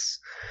 This,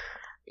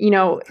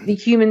 the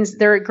humans,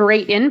 they're a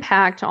great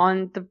impact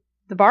on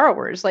the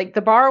borrowers. Like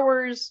the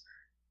borrowers,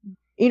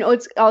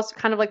 it's also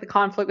kind of like the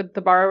conflict with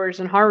the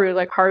borrowers and Haru.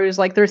 Like Haru's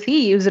like, they're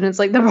thieves, and it's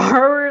like the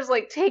borrowers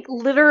like take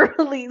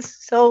literally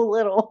so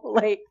little.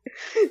 Like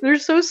they're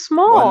so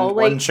small.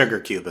 One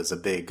sugar cube is a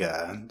big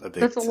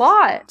that's a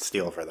lot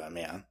steal for them.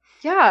 Yeah.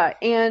 Yeah,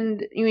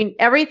 and I mean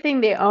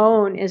everything they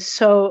own is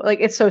so like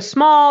it's so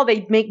small.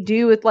 They make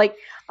do with like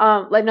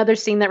another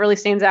scene that really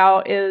stands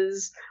out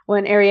is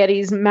when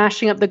Arrietty's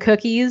mashing up the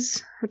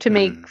cookies to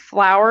make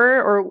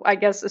flour, or I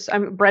guess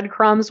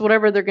breadcrumbs,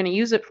 whatever they're going to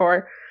use it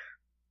for.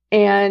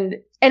 And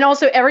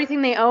also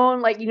everything they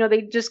own, like,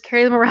 they just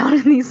carry them around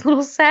in these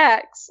little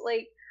sacks.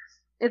 Like,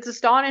 it's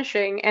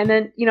astonishing. And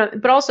then,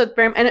 but also,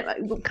 kind of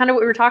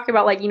what we were talking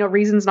about, like,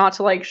 reasons not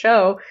to like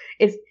show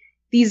is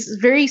these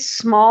very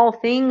small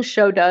things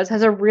show does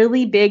has a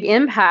really big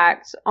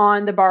impact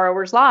on the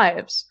borrowers'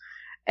 lives.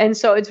 And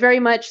so it's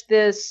very much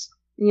this,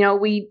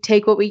 we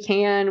take what we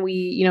can,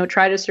 we,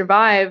 try to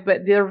survive,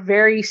 but they're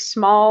very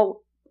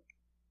small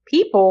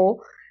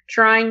people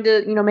trying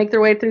to, make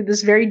their way through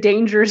this very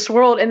dangerous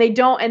world, and they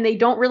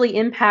don't really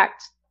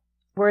impact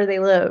where they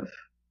live.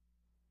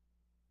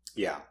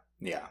 Yeah.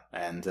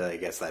 And I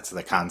guess that's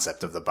the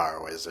concept of the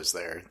borrowers, is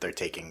they're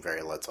taking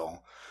very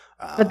little.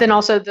 But then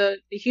also the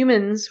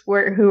humans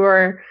who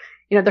are,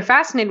 they're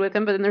fascinated with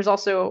them, but then there's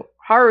also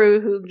Haru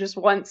who just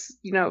wants,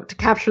 to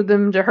capture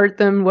them, to hurt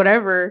them,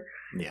 whatever.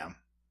 Yeah,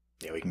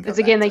 we can. It's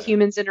again the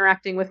humans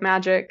interacting with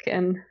magic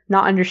and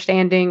not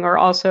understanding, or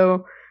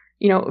also,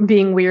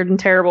 being weird and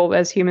terrible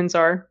as humans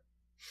are.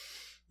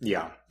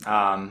 Yeah.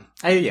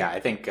 I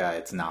think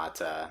it's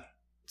not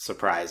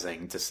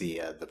surprising to see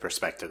the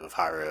perspective of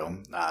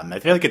Haru. I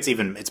feel like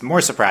it's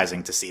more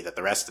surprising to see that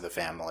the rest of the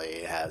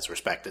family has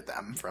respected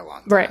them for a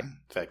long time. Right.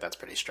 I feel like that's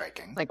pretty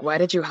striking. Like, why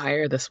did you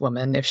hire this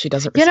woman if she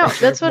doesn't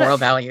respect your moral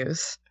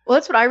values? Well,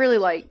 that's what I really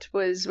liked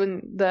was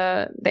when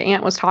the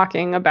aunt was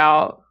talking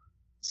about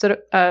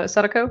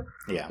Sadako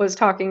was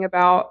talking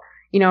about,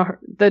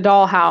 the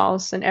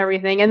dollhouse and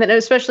everything. And then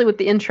especially with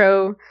the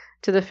intro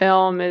to the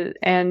film,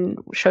 and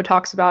Sho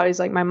talks about, he's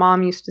like, my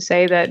mom used to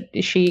say that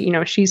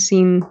she's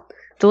seen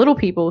the little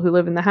people who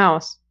live in the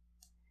house.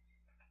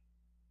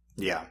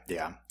 Yeah.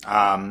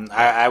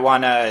 I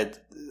want a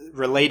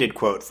related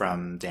quote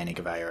from Dani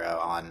Cavallaro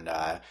on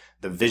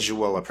the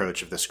visual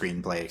approach of the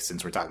screenplay,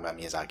 since we're talking about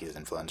Miyazaki's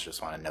influence.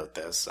 Just want to note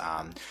this.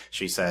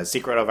 She says,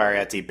 Secret World of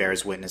Arrietty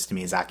bears witness to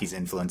Miyazaki's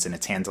influence in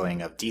its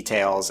handling of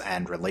details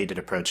and related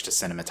approach to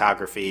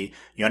cinematography.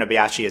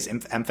 Yonebayashi has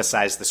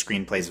emphasized the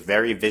screenplay's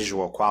very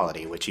visual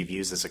quality, which he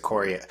views as a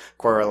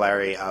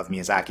corollary of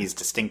Miyazaki's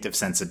distinctive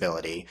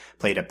sensibility,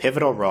 played a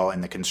pivotal role in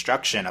the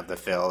construction of the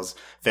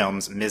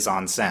film's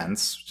mise-en-scène,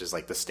 which is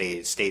like the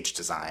stage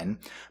design.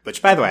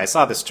 Which, by the way, I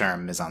saw this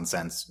term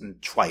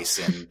mise-en-scène twice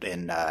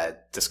in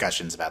discussions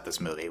about this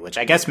movie, which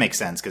I guess makes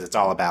sense because it's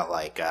all about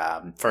like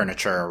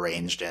furniture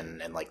arranged in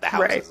like the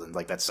houses, right. And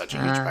like that's such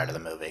a huge part of the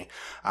movie.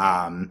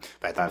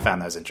 But I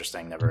found that was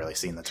interesting. Never really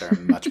seen the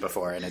term much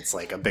before, and it's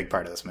like a big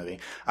part of this movie.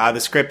 The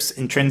script's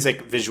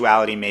intrinsic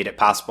visuality made it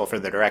possible for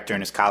the director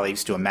and his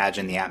colleagues to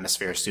imagine the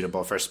atmosphere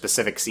suitable for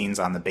specific scenes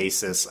on the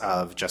basis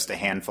of just a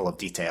handful of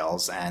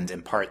details and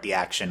impart the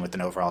action with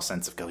an overall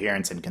sense of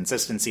coherence and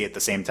consistency. At the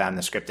same time,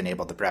 the script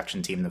enabled the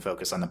production team to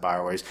focus on the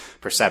borrower's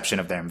perception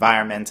of their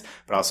environment,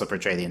 but also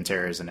portray the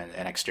interiors and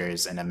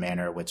exteriors in a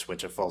manner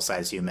which a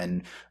full-size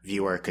human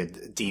viewer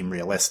could deem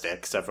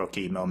realistic. Several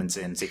key moments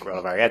in Secret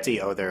World of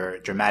Arrietty owe their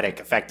dramatic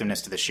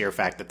effectiveness to the sheer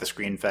fact that the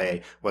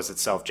screenplay was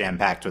itself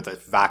jam-packed with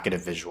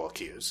evocative visual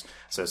cues.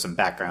 So some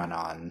background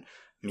on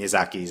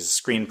Miyazaki's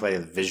screenplay,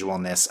 the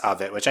visualness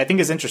of it, which I think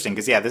is interesting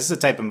because, this is a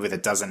type of movie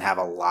that doesn't have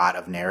a lot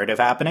of narrative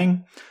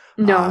happening.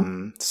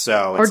 No.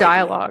 Or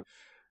dialogue.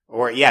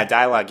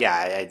 Dialogue.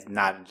 I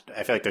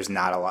feel like there's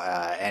not a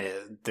lot, and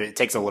it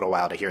takes a little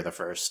while to hear the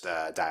first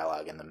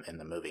dialogue in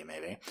the movie,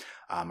 maybe,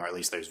 or at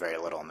least there's very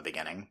little in the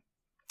beginning.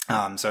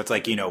 So it's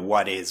like,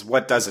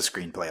 what does a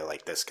screenplay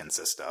like this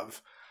consist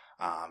of?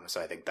 So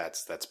I think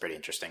that's pretty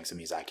interesting. So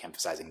Miyazaki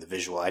emphasizing the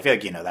visual. I feel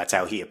like, that's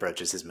how he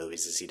approaches his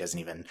movies, is he doesn't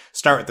even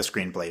start with the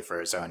screenplay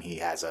for his own. He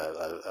has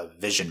a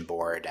vision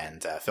board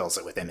and fills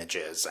it with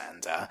images,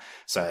 and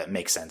so it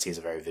makes sense. He has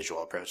a very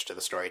visual approach to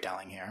the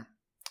storytelling here.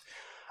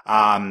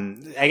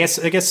 I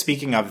guess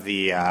speaking of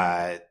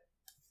the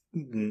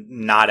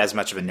not as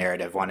much of a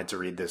narrative, wanted to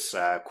read this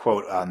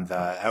quote on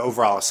the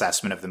overall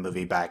assessment of the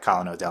movie by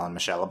Colin, Odell, and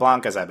Michel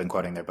Blanc, as I've been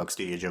quoting their book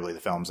Studio Ghibli, the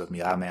films of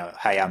Hayao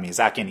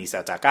Miyazaki and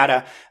Isao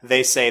Takahata.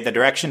 They say, the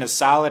direction is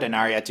solid and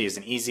Arrietty is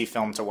an easy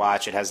film to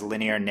watch. It has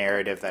linear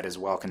narrative that is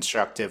well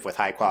constructive with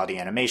high quality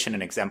animation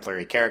and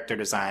exemplary character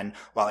design.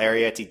 While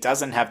Arrietty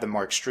doesn't have the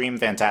more extreme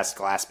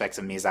fantastical aspects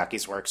of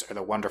Miyazaki's works or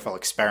the wonderful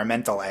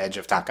experimental edge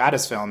of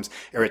Takahata's films,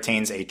 it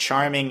retains a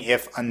charming,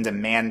 if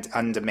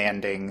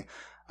undemanding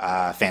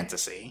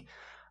fantasy.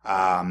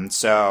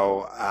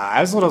 So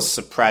I was a little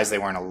surprised they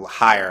weren't a little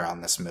higher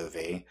on this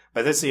movie,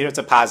 but this, it's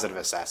a positive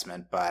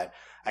assessment. But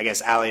I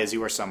guess, Aly, as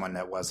you were someone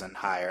that wasn't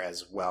higher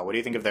as well, what do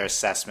you think of their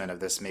assessment of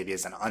this maybe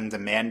as an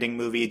undemanding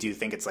movie? Do you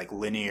think it's like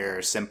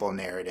linear, simple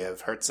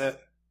narrative hurts it?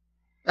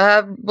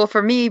 Well,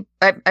 for me,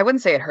 I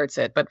wouldn't say it hurts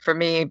it, but for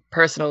me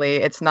personally,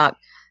 it's not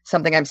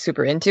something I'm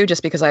super into,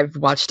 just because I've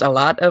watched a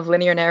lot of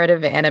linear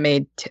narrative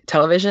anime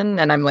television,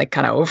 and I'm like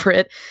kind of over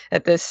it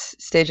at this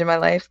stage in my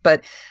life.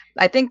 But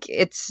I think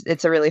it's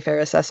a really fair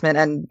assessment,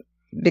 and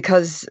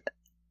because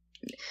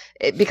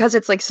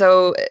it's like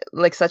so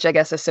like such, I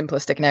guess, a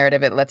simplistic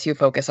narrative, it lets you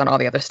focus on all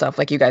the other stuff.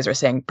 Like you guys were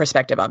saying,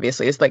 perspective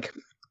obviously is like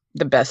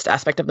the best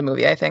aspect of the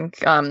movie, I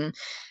think. And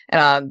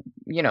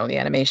the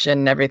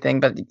animation, everything,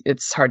 but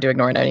it's hard to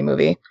ignore in any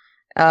movie.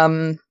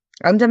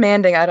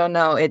 Undemanding, I don't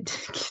know. It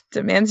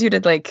demands you to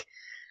like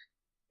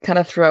kind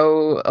of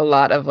throw a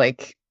lot of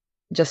like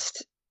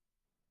just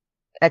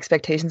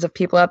expectations of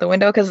people out the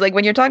window. Because like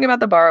when you're talking about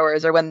the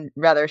borrowers, or when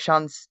rather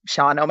Sean,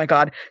 oh my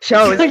god,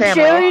 Sho's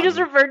family. You just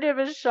referred to him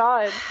as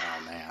Sean.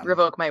 Oh man.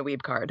 Revoke my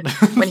weeb card.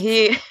 When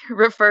he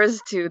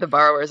refers to the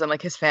borrowers and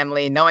like his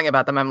family, knowing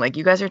about them, I'm like,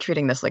 you guys are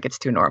treating this like it's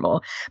too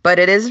normal. But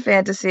it is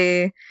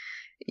fantasy,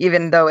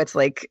 even though it's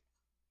like,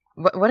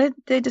 what did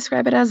they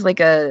describe it as? Like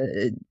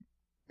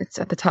it's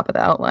at the top of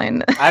the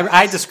outline.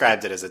 I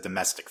described it as a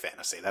domestic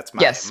fantasy. That's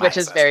my yes, which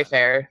is very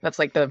fair. That's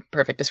like the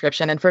perfect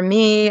description. And for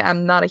me,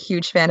 I'm not a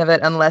huge fan of it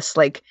unless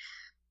like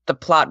the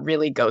plot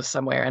really goes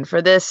somewhere. And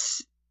for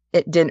this,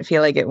 it didn't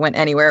feel like it went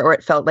anywhere, or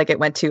it felt like it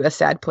went to a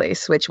sad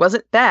place, which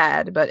wasn't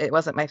bad, but it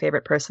wasn't my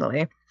favorite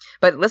personally.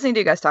 But listening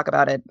to you guys talk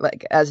about it,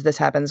 like as this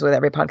happens with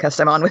every podcast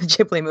I'm on with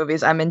Ghibli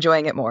movies, I'm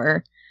enjoying it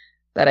more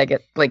that I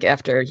get like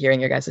after hearing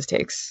your guys'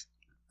 takes.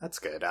 That's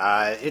good.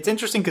 It's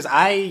interesting because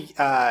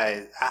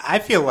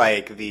I feel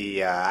like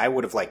I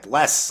would have liked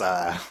less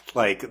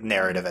like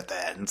narrative at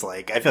the end.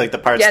 Like I feel like the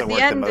parts that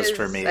work the most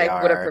for me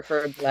I would have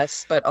preferred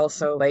less, but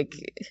also like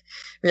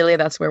really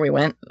that's where we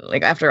went.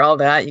 Like after all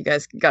that, you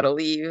guys got to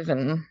leave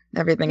and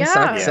everything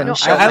sucks. Yeah. And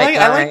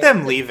I like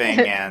them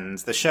leaving and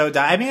the show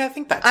die. I mean, I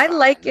think that's. I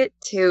like it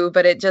too,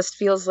 but it just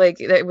feels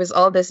like it was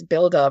all this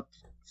build up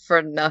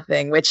for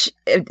nothing, which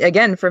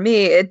again, for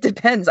me, it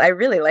depends. I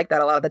really like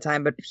that a lot of the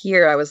time, but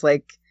here I was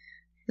like,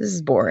 this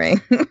is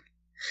boring.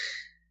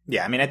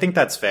 Yeah, I mean, I think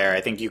that's fair.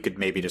 I think you could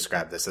maybe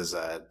describe this as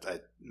a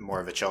more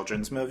of a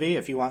children's movie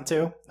if you want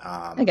to.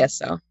 I guess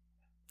so.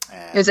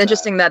 And, it was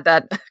interesting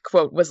that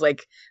quote was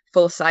like,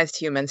 full-sized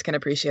humans can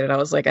appreciate it. I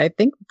was like, I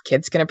think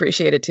kids can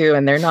appreciate it too,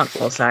 and they're not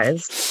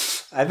full-sized.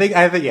 I think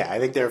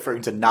they're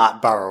referring to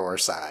not borrower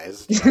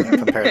sized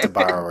compared to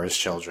borrowers.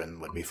 Children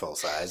would be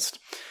full-sized.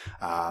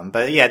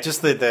 But yeah,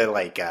 just the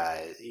like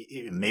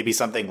maybe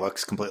something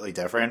looks completely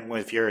different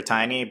if you're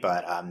tiny,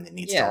 but it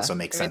needs to also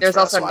make sense. There's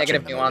for us also watching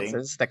negative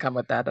nuances that come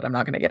with that I'm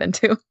not going to get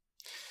into.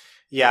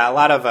 Yeah, a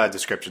lot of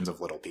descriptions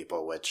of little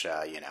people, which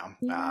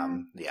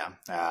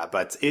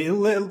but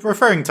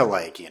referring to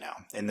like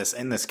in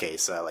this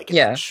case like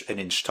an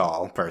inch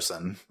tall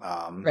person,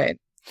 right,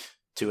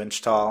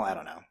 2-inch tall. I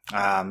don't know,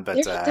 but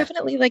there's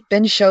definitely like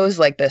been shows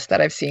like this that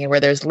I've seen where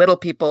there's little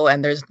people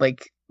and there's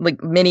like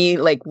mini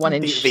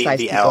 1-inch size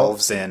the people.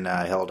 Elves in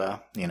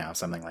Hilda,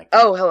 something like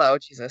that. Oh, hello,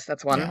 Jesus,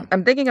 that's one. Yeah.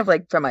 I'm thinking of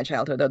like from my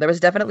childhood though. There was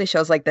definitely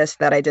shows like this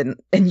that I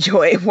didn't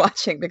enjoy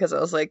watching because I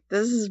was like,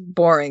 this is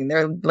boring.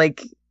 They're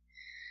like.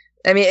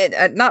 I mean,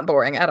 not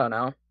boring. I don't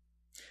know.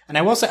 And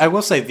I will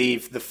say the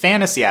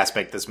fantasy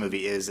aspect of this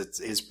movie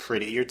is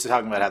pretty. You're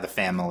talking about how the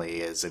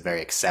family is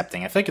very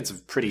accepting. I think it's a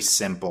pretty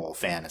simple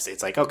fantasy.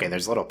 It's like, okay,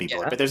 there's little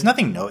people, but there's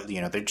nothing.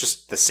 They're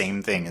just the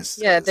same thing as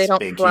they don't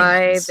big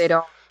fly, humans. They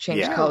don't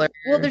change color.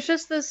 Well, there's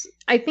just this.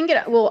 I think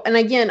it. Well, and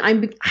again, I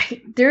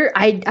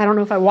don't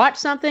know if I watched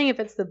something.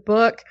 If it's the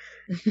book,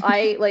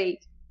 I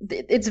like.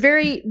 It's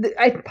very.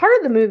 Part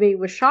of the movie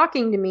was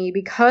shocking to me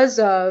because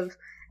of.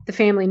 The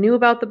family knew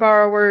about the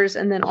borrowers,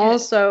 and then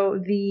also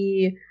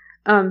the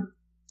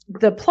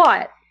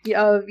plot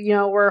of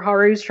where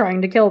Haru's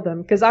trying to kill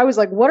them. Because I was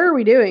like, "What are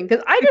we doing?"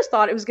 Because I just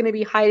thought it was going to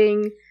be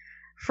hiding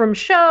from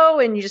show,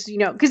 and you just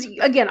because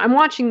again, I'm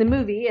watching the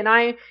movie and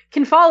I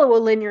can follow a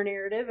linear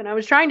narrative, and I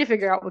was trying to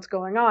figure out what's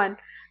going on,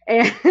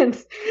 and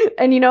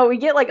we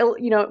get like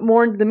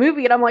more into the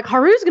movie, and I'm like,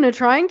 Haru's going to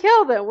try and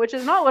kill them, which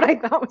is not what I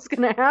thought was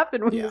going to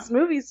happen when this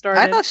movie started.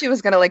 I thought she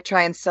was going to like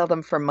try and sell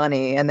them for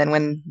money, and then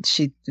when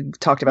she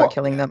talked about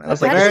killing them, I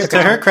was like,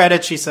 to her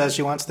credit, she says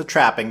she wants the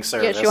trapping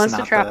service. Yeah, she wants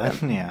to trap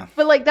them. Yeah,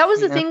 but like that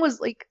was the thing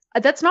was like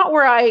that's not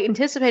where I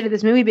anticipated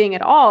this movie being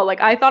at all. Like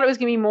I thought it was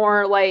going to be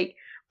more like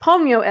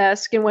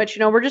Pomyo-esque, in which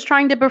we're just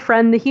trying to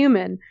befriend the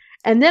human,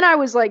 and then I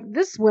was like,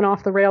 this went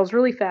off the rails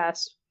really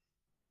fast.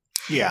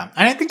 Yeah,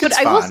 and I think but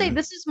I will say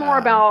this is more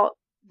about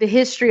the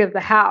history of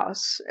the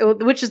house,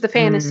 which is the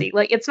fantasy.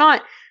 Like it's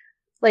not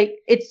like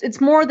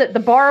it's more that the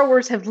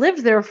borrowers have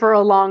lived there for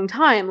a long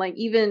time. Like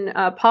even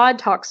Pod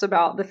talks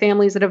about the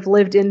families that have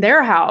lived in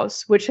their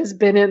house, which has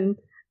been in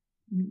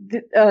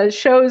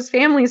show's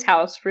family's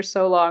house for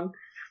so long.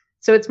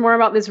 So it's more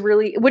about this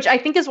really, which I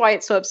think is why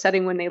it's so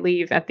upsetting when they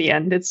leave at the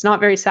end. It's not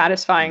very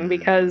satisfying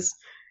because.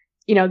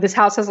 This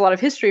house has a lot of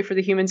history for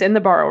the humans and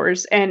the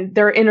borrowers, and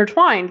they're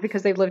intertwined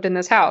because they've lived in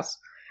this house.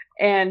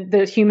 And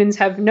the humans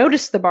have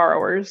noticed the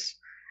borrowers,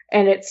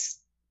 and it's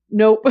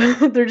nope.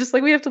 They're just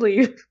like, we have to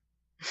leave.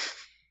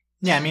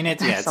 Yeah, I mean,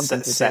 it's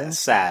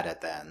sad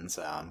at the end,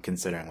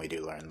 considering we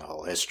do learn the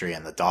whole history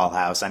and the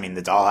dollhouse. I mean,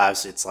 the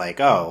dollhouse, it's like,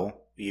 I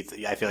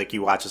feel like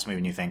you watch this movie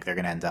and you think they're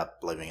going to end up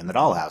living in the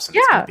dollhouse, and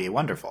it's going to be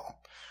wonderful.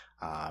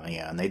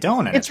 And they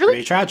don't, and it's really,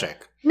 pretty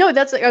tragic. No,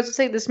 that's like I was going to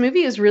say, this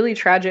movie is really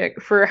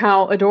tragic for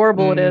how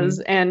adorable it is,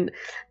 and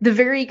the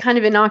very kind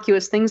of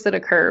innocuous things that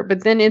occur.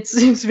 But then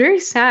it's very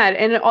sad,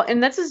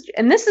 and this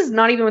is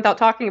not even without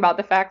talking about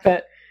the fact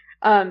that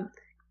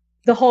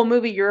the whole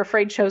movie you're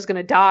afraid Cho's going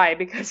to die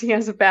because he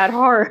has a bad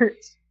heart.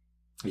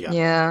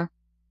 Yeah.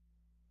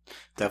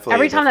 Definitely.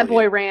 Every time that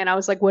boy ran, I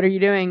was like, "What are you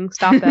doing?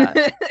 Stop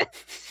that!"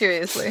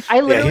 Seriously, I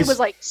literally was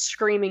like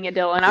screaming at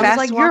Dylan. I was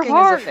like, "Your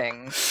heart!"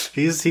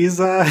 He just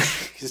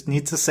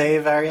needs to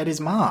save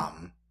Arrietty's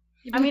mom.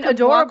 I mean,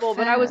 adorable,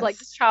 but I was like,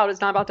 this child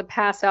is not about to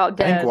pass out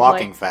dead. I think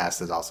walking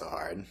fast is also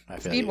hard. I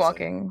feel speed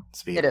walking.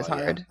 It is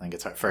hard. Yeah, I think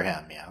it's hard for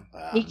him. Yeah,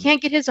 he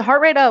can't get his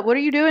heart rate up. What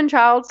are you doing,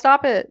 child?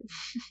 Stop it.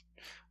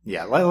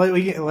 Yeah,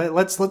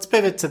 let's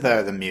pivot to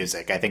the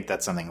music. I think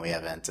that's something we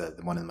haven't,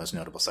 one of the most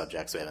notable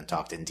subjects we haven't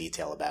talked in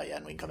detail about yet,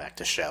 and we can come back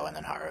to Sho and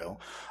then Haru.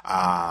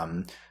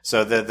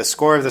 So the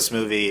score of this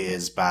movie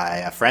is by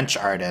a French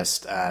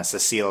artist,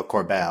 Cécile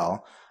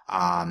Corbel.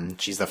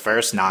 She's the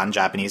first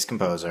non-Japanese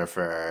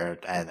composer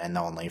and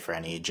only for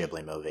any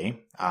Ghibli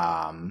movie.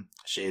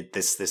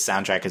 This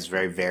soundtrack has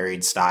very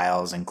varied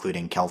styles,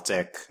 including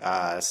Celtic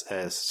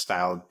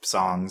style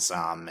songs,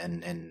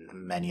 and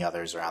many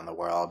others around the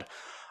world.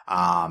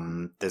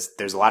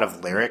 There's a lot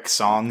of lyric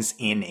songs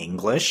in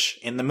English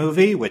in the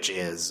movie, which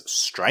is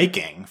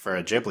striking for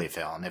a Ghibli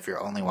film. If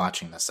you're only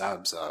watching the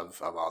subs of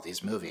all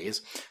these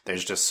movies,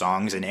 there's just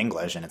songs in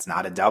English, and it's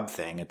not a dub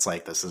thing. It's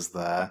like this is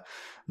the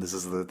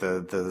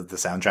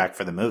soundtrack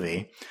for the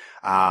movie.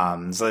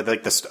 So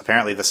like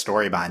apparently the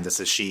story behind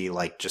this is she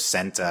like just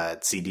sent a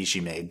CD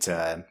she made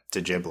to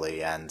to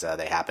Ghibli, and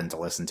they happen to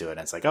listen to it, and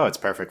it's like, oh, it's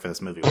perfect for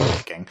this movie we're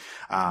making.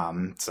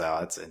 So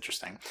that's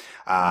interesting.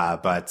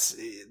 But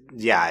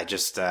yeah, I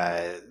just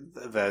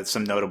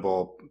some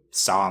notable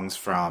songs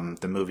from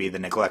the movie. The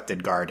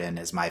Neglected Garden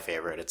is my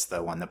favorite. It's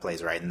the one that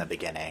plays right in the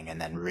beginning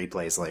and then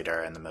replays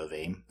later in the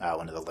movie.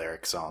 One of the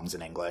lyric songs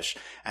in English.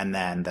 And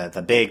then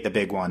the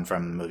big one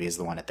from the movie is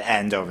the one at the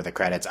end over the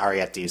credits,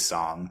 Arrietty's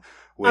song,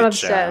 I'm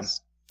which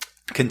obsessed.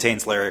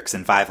 Contains lyrics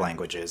in 5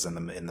 languages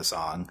in the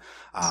song.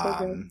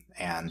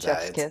 And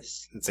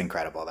it's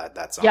incredible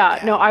that song.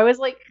 Yeah, no, I was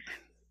like,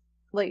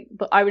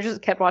 but I was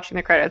just kept watching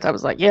the credits. I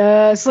was like,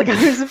 yes, like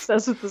I was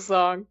obsessed with the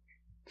song.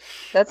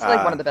 That's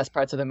like one of the best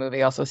parts of the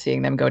movie. Also,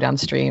 seeing them go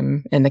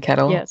downstream in the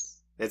kettle. Yes,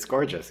 it's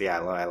gorgeous. Yeah,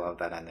 I love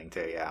that ending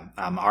too. Yeah,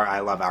 I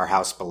love Our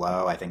House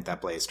Below. I think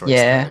that plays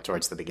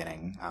towards the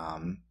beginning,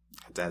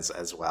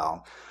 as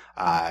well.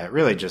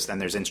 Really just, and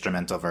there's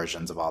instrumental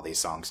versions of all these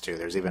songs too.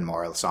 There's even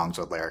more songs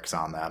with lyrics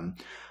on them.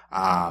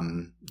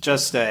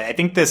 I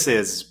think this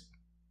is.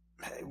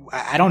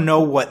 I don't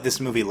know what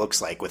this movie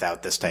looks like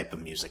without this type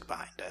of music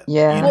behind it.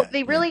 Yeah. You know?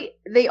 Well,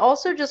 they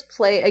also just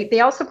play. They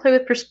also play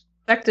with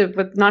perspective,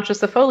 with not just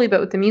the Foley, but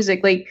with the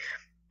music.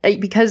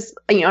 Because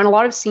in a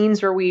lot of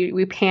scenes where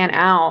we pan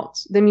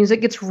out, the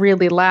music gets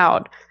really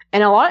loud,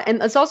 and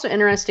it's also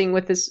interesting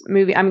with this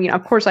movie. I mean,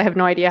 of course, I have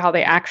no idea how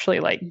they actually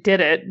did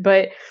it,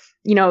 but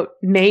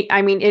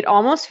it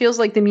almost feels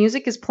like the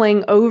music is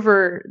playing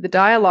over the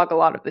dialogue a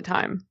lot of the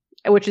time,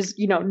 which is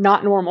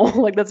not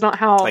normal. That's not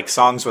how, like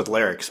songs with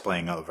lyrics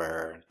playing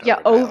over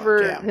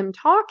them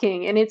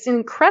talking, and it's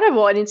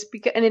incredible, and it's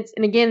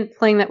again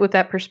playing that with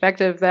that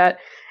perspective that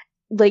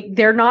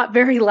they're not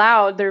very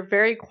loud, they're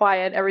very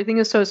quiet, everything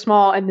is so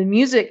small, and the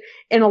music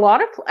in a lot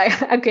of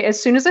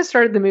as soon as I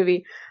started the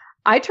movie,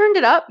 I turned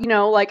it up,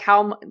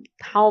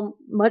 how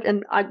much,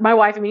 and my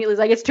wife immediately was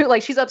like, it's too,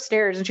 she's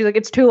upstairs and she's like,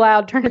 it's too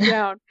loud, turn it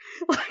down.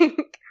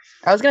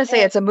 I was gonna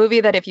say, it's a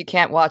movie that if you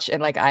can't watch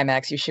in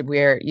IMAX,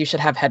 you should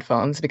have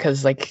headphones,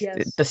 because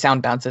the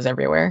sound bounces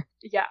everywhere.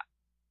 Yeah.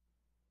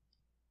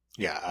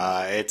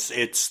 Yeah, it's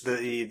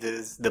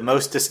the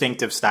most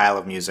distinctive style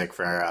of music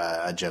for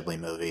a Ghibli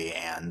movie,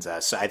 and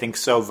so I think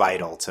so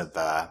vital to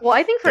the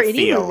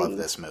feel of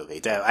this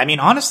movie. I mean,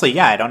 honestly,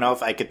 yeah, I don't know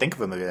if I could think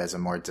of a movie that has a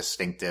more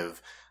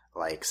distinctive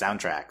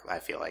soundtrack, I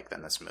feel like,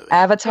 than this movie.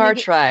 Avatar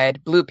tried,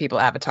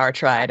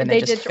 and they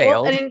just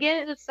failed. And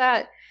again, it's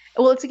that.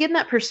 Well, it's again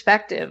that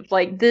perspective.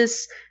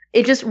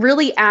 It just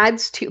really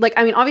adds to,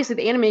 obviously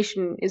the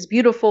animation is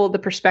beautiful, the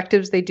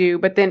perspectives they do,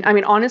 but then,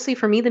 honestly,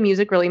 for me, the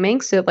music really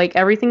makes it.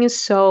 Everything is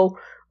so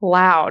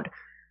loud,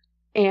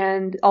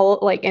 and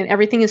and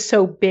everything is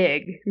so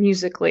big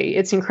musically.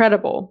 It's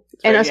incredible.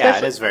 And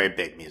especially, it is very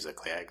big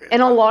musically, I agree.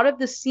 And a lot of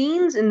the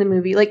scenes in the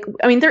movie,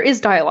 there is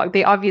dialogue.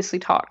 They obviously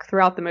talk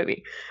throughout the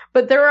movie.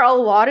 But there are a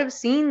lot of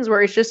scenes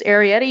where it's just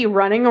Arrietty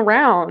running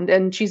around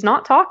and she's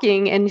not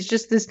talking, and it's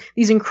just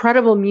these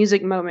incredible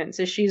music moments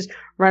as she's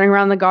running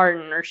around the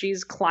garden, or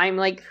she's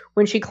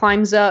when she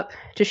climbs up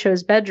to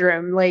Sho's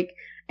bedroom,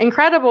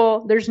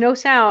 incredible. There's no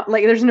sound,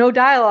 there's no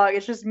dialogue,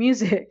 it's just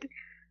music.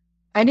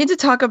 I need to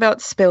talk about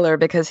Spiller,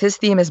 because his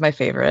theme is my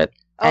favorite.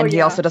 And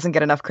he also doesn't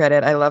get enough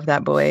credit. I love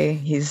that boy.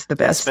 He's the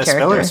best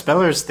character.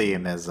 Spiller's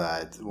theme is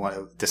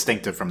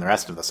distinctive from the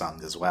rest of the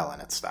songs as well in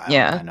its style.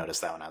 Yeah. I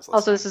noticed that when I was listening.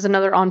 Also, this is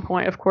another on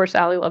point. Of course,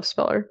 Aly loves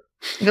Spiller.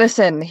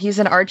 Listen, he's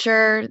an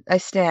archer. I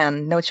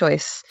stand. No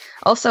choice.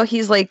 Also,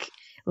 he's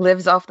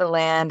lives off the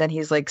land, and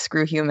he's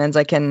screw humans.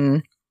 I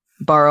can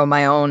borrow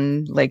my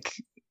own,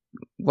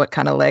 what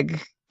kind of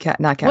leg?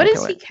 Not caterpillar. What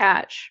does he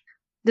catch?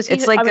 It's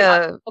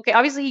okay,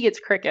 obviously he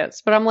gets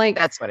crickets, but I'm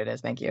that's what it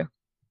is. Thank you.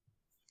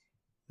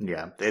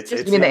 Yeah,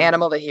 you mean the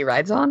animal that he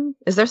rides on?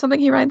 Is there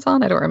something he rides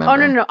on? I don't remember.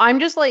 Oh no! I'm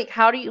just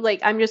how do you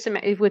I'm just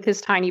with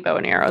his tiny bow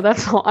and arrow.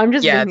 That's all. I'm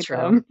just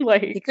true.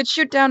 He could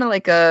shoot down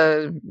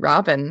a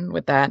robin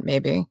with that,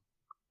 maybe,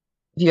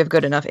 if you have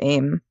good enough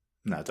aim.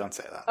 No, don't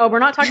say that. Oh, we're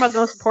not talking about the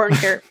most important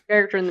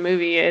character in the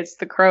movie. It's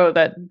the crow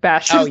that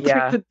bashes through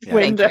the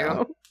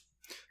window.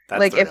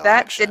 If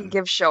that didn't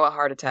give Sho a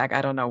heart attack,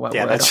 I don't know what would,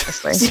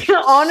 honestly.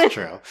 Honestly.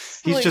 True.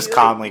 He's just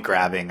calmly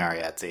grabbing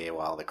Arrietty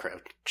while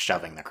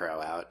shoving the crow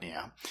out.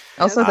 Yeah.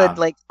 Also,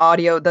 the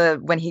audio,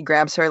 when he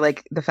grabs her,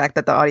 the fact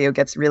that the audio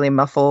gets really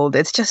muffled.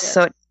 It's just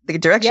so, the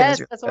direction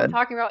is really that's good. what I'm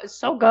talking about. It's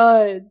so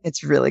good.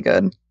 It's really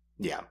good.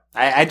 Yeah.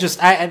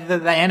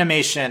 The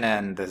animation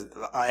and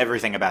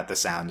everything about the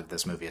sound of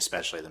this movie,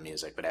 especially the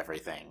music, but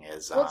everything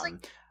is,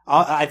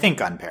 I think,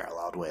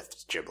 unparalleled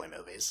with Ghibli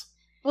movies.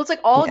 Well,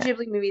 it's all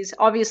Ghibli movies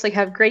obviously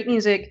have great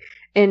music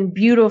and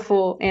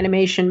beautiful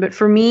animation, but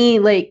for me,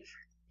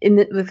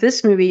 with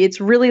this movie, it's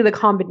really the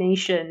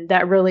combination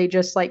that really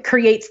just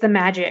creates the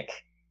magic.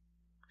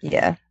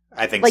 Yeah,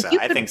 I think so.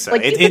 I think so.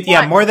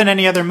 More than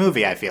any other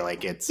movie, I feel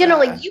like it's. You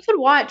could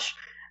watch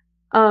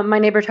My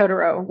Neighbor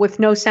Totoro with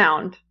no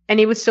sound, and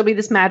it would still be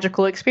this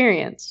magical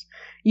experience.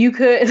 You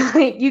could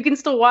you can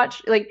still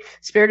watch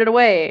Spirited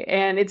Away,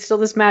 and it's still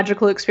this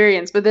magical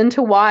experience. But then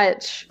to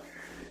watch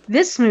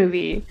this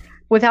movie,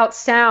 without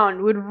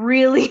sound would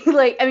really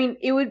like, I mean,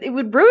 it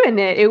would ruin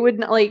it. It would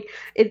not like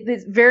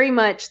it's very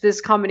much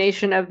this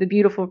combination of the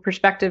beautiful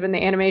perspective and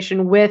the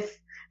animation with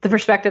the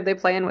perspective they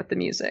play in with the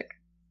music.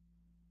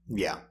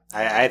 Yeah,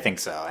 I think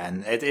so.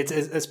 And it's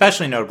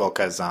especially notable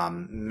because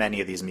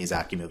many of these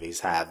Miyazaki movies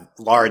have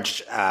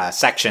large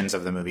sections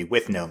of the movie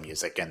with no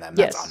music in them.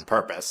 That's on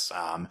purpose.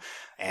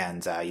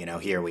 And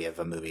here we have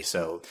a movie,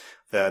 so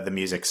the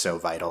music's so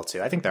vital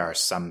too. I think there are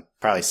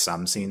probably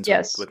some scenes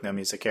with no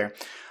music here.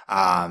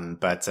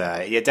 But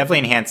it definitely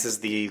enhances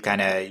the kind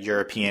of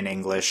European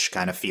English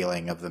kind of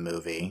feeling of the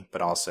movie,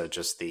 but also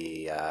just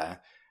the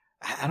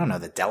I don't know,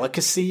 the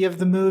delicacy of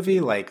the movie,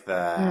 like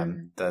the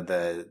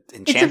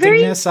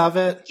enchantingness of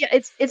it. Yeah,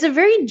 it's a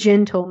very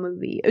gentle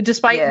movie,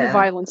 despite the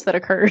violence that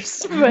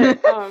occurs.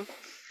 But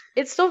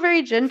it's still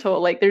very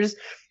gentle. Like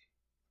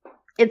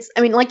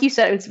like you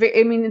said,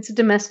 it's a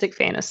domestic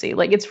fantasy.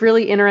 Like it's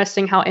really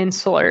interesting how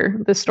insular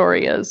the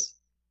story is.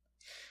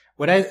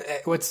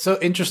 What's so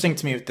interesting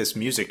to me with this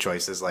music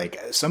choice is like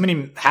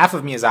half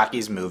of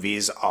Miyazaki's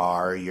movies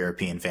are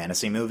European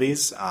fantasy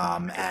movies.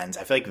 And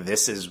I feel like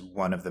this is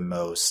one of the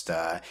most,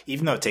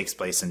 even though it takes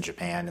place in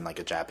Japan in like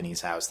a Japanese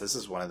house, this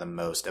is one of the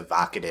most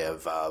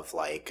evocative of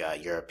like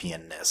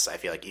Europeanness. I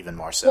feel like even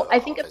more so. Well, I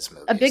think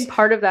a big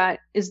part of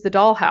that is the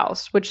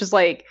dollhouse, which is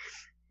like,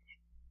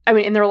 I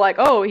mean, and they're like,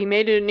 oh, he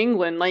made it in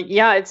England. Like,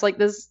 yeah, it's like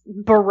this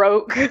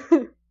Baroque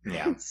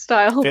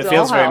style. It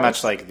feels very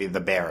much like the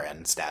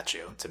Baron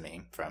statue to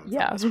me from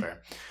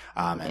Whisper,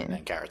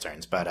 and Carrot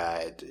Turns. But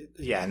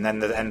and then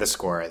the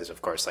score is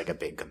of course like a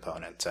big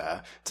component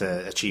to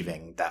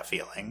achieving that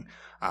feeling.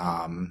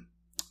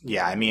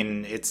 I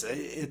mean,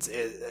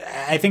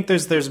 I think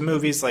there's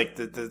movies like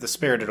the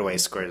Spirited Away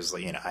score is,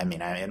 in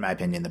my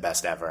opinion, the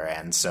best ever,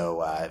 and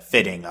so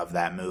fitting of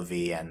that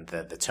movie and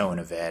the tone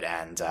of it.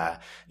 And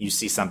you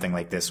see something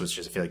like this, which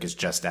I feel like is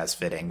just as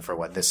fitting for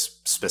what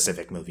this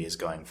specific movie is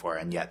going for,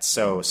 and yet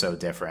so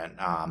different.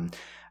 I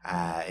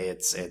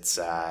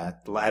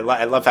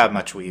love how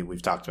much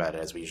we've talked about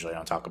it, as we usually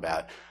don't talk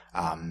about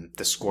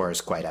the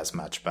scores quite as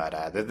much,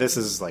 but this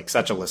is like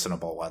such a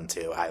listenable one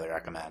too. Highly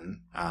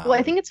recommend. Well,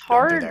 I think it's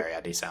hard. The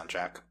Arrietty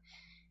soundtrack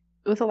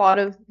with a lot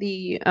of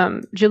the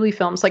Ghibli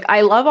films. Like,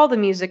 I love all the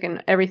music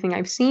and everything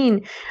I've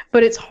seen,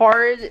 but it's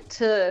hard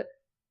to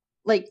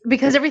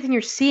because everything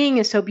you're seeing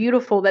is so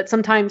beautiful that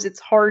sometimes it's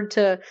hard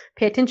to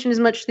pay attention as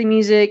much to the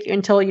music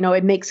until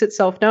it makes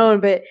itself known.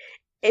 But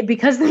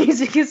because the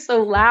music is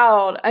so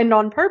loud and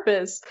on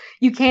purpose,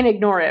 you can't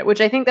ignore it.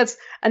 Which I think that's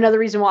another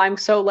reason why I'm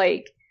so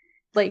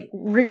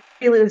really,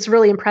 it's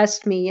really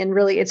impressed me, and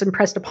really it's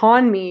impressed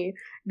upon me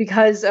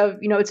because of,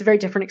 it's a very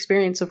different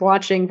experience of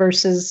watching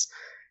versus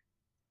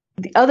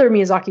the other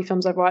Miyazaki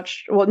films I've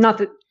watched. Well, not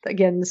that,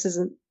 again, this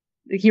isn't,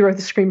 he wrote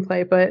the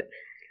screenplay, but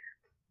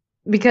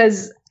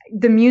because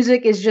the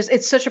music is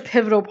it's such a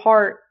pivotal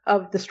part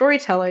of the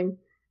storytelling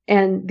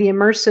and the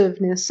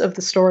immersiveness of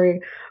the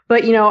story.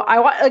 But,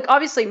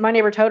 obviously My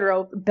Neighbor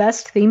Totoro,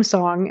 best theme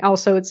song.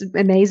 Also, it's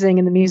amazing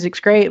and the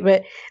music's great.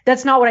 But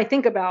that's not what I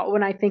think about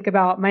when I think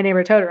about My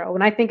Neighbor Totoro.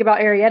 When I think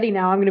about Arrietty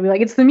now, I'm going to be like,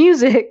 it's the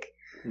music.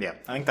 Yeah,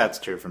 I think that's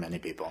true for many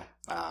people.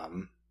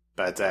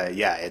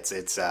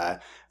 It's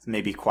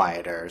maybe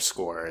quieter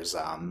scores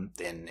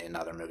in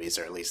other movies,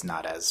 or at least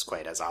not as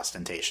quite as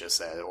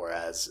ostentatious or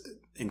as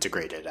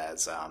integrated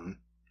as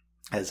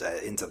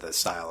into the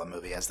style of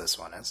movie as this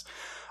one is.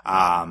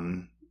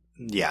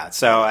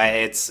 So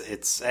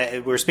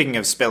we're speaking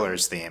of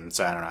Spiller's theme,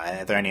 so I don't know.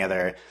 Are there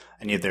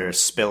any other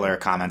Spiller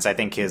comments? I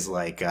think his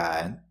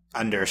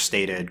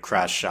understated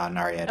crush on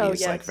Arrietty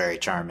is very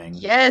charming.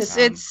 Yes,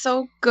 it's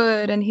so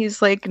good, and he's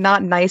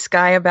not nice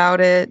guy about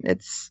it.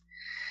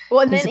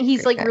 And then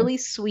he's really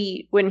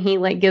sweet when he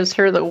gives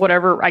her the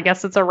whatever, I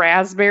guess it's a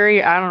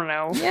raspberry, I don't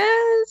know.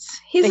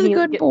 Yes, he's a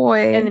good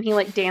boy. And then he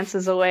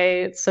dances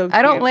away. It's so cute.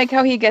 I don't like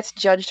how he gets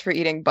judged for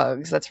eating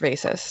bugs. That's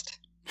racist.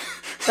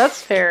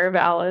 That's fair,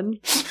 valid.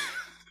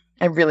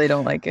 I really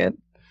don't like it.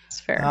 It's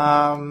fair.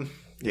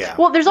 Yeah.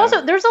 Well, there's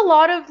a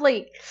lot of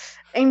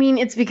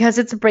it's because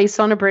it's based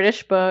on a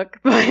British book,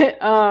 but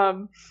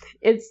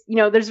it's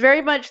there's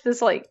very much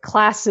this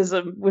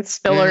classism with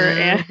Spiller,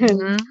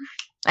 and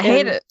I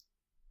hate it.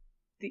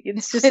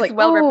 It's just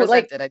well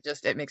represented.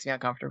 It makes me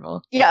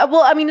uncomfortable. Yeah,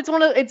 well,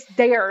 it's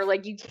there.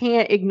 You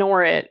can't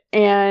ignore it,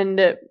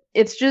 and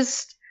it's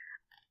just.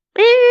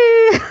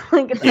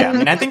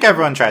 I think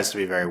everyone tries to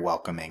be very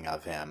welcoming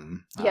of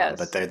him. Yes.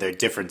 But their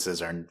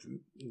differences are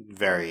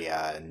very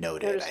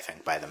noted, I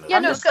think, by the movie. Yeah,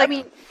 no,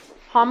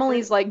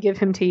 Homilies give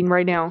him teen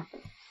right now.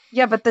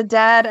 Yeah, but the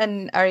dad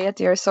and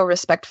Arrietty are so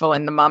respectful,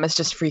 and the mom is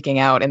just freaking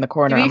out in the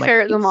corner. To be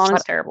fair, the mom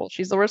is terrible.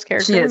 She's the worst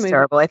character. She is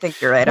terrible. I think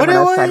you're right.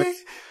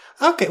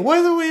 Okay,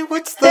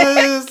 what's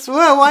the?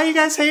 Well, why you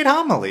guys hate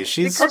Homily?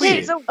 She's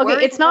sweet.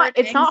 It's not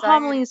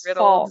Homily's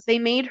fault. They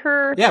made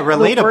her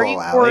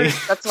relatable, Aly.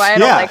 That's why I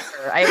don't like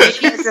her. I hate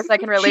characters I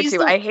can relate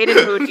to. I hated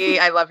Hootie.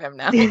 I love him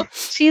now.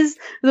 She's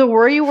the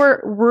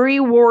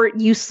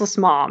worrywart, useless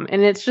mom,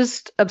 and it's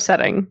just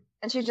upsetting.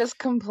 And she just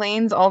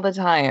complains all the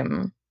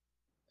time.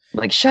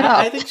 Like, shut up.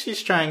 I think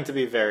she's trying to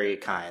be very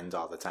kind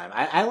all the time.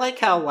 I like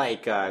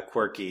how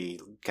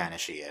quirky kind of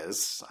she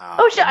is.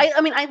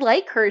 I mean, I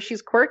like her.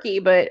 She's quirky,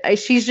 but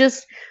she's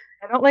just.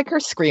 I don't like her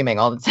screaming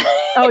all the time.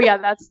 Oh yeah,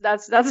 that's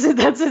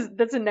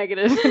a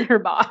negative in her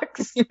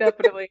box,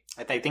 definitely.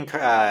 I think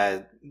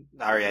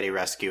Arrietty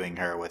rescuing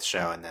her with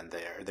Sho, and then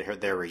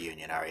their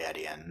reunion,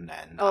 Arrietty and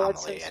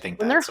Amelie. I think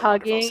when they're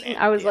hugging,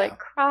 I was like,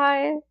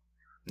 cry.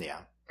 Yeah,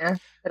 at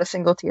a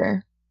single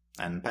tear.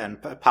 And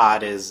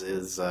Pod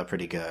is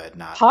pretty good.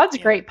 Pod's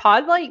great.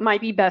 Pod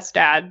might be best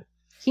dad.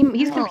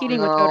 He's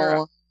competing with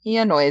Totoro. He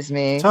annoys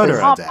me.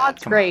 Totoro dad.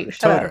 Pod's great.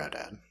 Totoro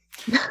dad.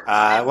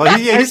 Well,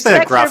 he's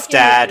the gruff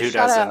dad who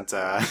doesn't.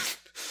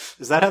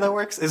 Is that how that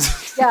works?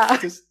 Yeah. I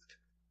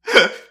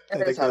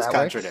think those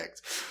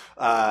contradict.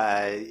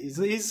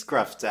 He's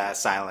gruff,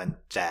 silent,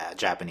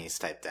 Japanese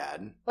type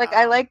dad.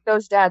 I like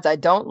those dads. I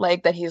don't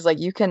like that he's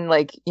you can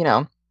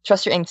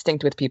trust your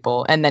instinct with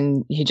people, and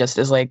then he just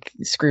is like,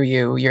 screw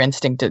you. Your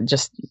instinct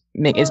is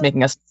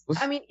making us.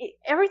 I mean,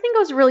 everything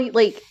goes really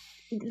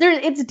there.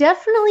 It's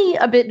definitely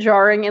a bit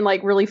jarring and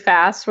really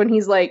fast when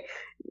he's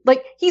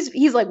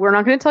he's like, we're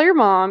not going to tell your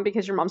mom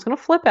because your mom's going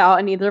to flip out,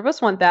 and neither of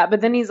us want that.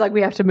 But then he's like,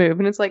 we have to move,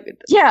 and it's like,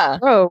 yeah,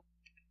 bro,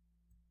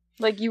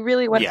 you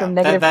really went from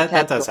negative.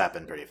 That does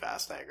happen pretty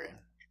fast. I agree.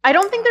 I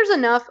don't think there's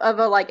enough of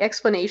a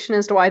explanation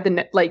as to why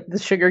the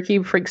sugar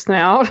cube freaks them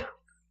out.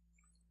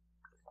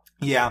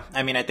 Yeah,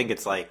 I mean, I think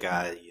it's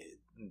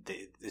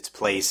it's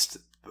placed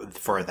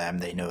for them.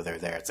 They know they're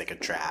there. It's like a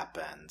trap,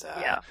 and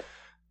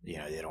they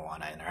don't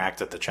want to interact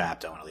with the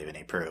trap. Don't want to leave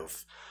any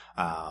proof.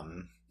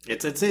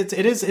 It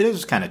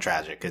is kind of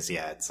tragic because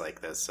it's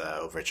like this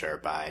overture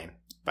by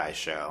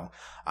Sho.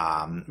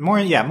 More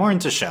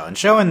into Sho, and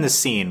Sho in this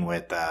scene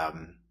with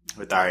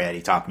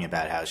Arrietty talking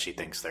about how she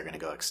thinks they're going to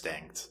go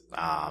extinct.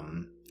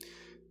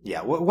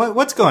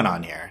 What's going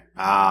on here?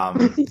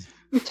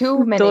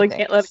 Too many Still things.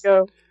 Can't let it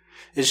go.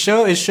 Is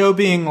Sho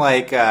being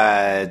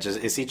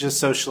is he just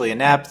socially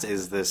inept?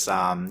 Is this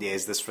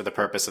for the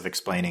purpose of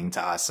explaining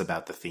to us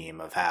about the theme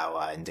of how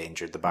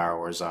endangered the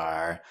borrowers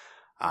are?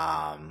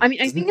 I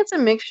mean, I think it's a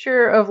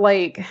mixture of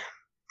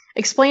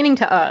explaining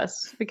to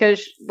us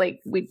because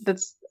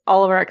that's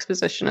all of our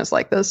exposition is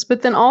like this,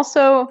 but then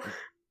also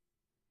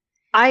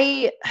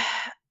I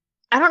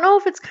don't know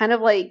if it's kind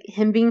of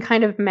him being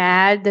kind of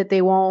mad that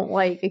they won't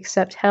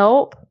accept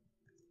help.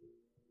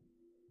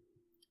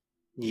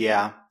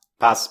 Yeah.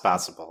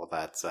 Possible.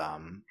 That's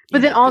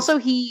but then also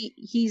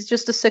he's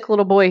just a sick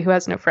little boy who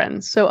has no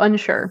friends, so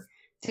unsure.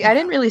 See, I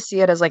didn't really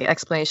see it as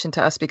explanation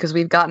to us because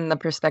we've gotten the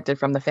perspective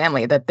from the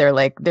family that they're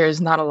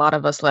there's not a lot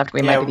of us left.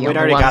 We might be the only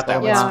already ones got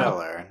that with left.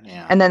 Spiller.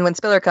 Yeah. And then when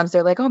Spiller comes,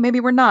 they're oh,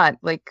 maybe we're not.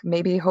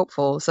 Maybe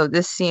hopeful. So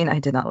this scene, I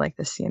did not like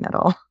this scene at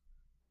all.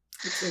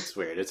 It's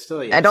weird. It's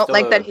still. I don't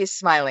like that he's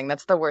smiling.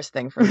 That's the worst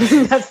thing for me.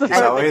 He's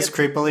always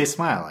creepily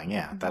smiling.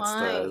 Yeah, that's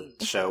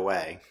the Sho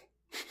way.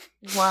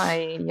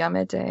 Why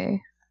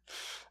Yamete?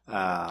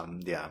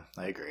 Yeah,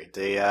 I agree.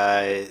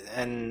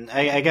 And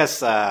I guess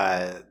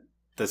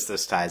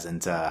this ties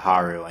into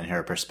Haru and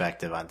her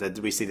perspective on.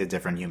 We see the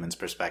different humans'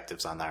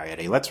 perspectives on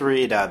Arrietty. Let's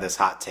read this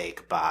hot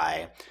take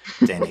by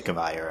Dani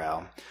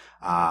Cavallaro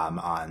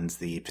on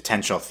the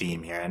potential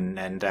theme here.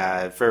 And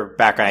for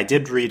background, I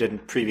did read a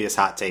previous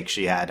hot take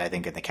she had, I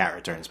think, in the Cat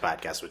Returns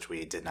podcast, which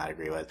we did not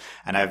agree with.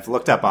 And I've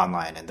looked up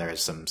online, and there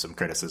is some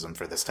criticism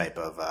for this type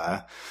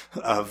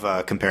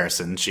of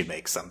comparison she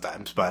makes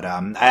sometimes. But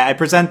I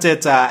present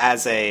it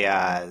as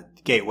a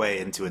gateway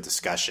into a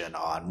discussion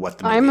on what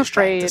the movie is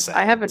trying to say.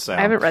 I haven't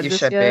read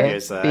this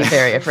yet. Be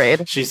very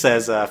afraid. She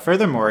says,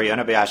 furthermore,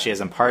 Yonebayashi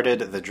has imparted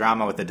the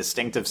drama with a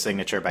distinctive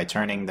signature by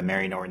turning the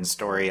Mary Norton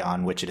story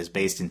on which it is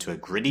based into a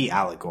gritty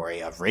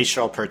allegory of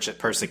racial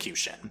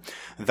persecution.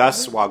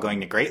 Thus, while going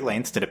to great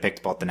lengths to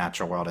depict both the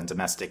natural world and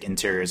domestic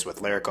interiors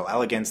with lyrical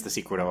elegance, the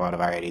Secret World of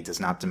Arrietty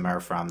does not demur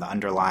from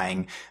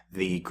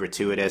the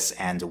gratuitous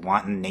and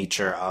wanton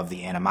nature of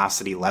the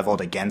animosity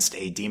leveled against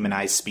a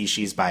demonized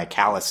species by a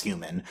callous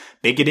human.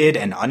 Bigoted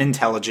and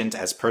unintelligent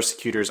as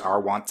persecutors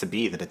are wont to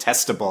be, the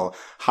detestable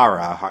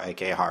Hara,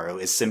 aka Haru,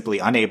 is simply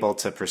unable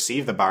to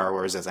perceive the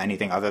borrowers as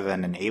anything other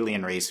than an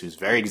alien race whose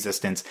very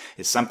existence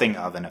is something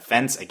of an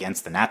offense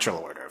against the natural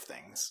order of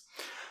things.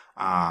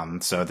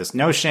 So this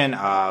notion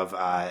of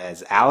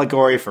as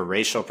allegory for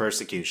racial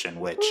persecution,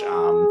 which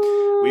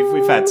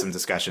we've had some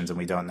discussions, and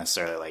we don't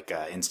necessarily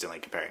instantly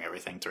comparing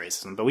everything to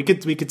racism, but we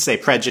could say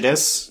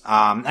prejudice.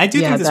 I do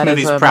think this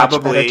movie's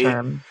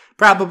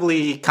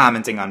probably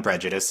commenting on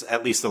prejudice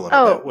at least a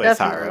little bit with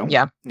definitely. Haru.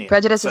 Yeah,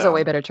 prejudice is a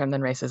way better term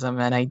than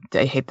racism, and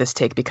I hate this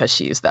take because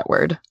she used that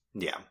word.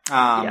 Yeah.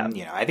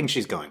 I think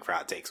she's going for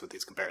hot takes with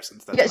these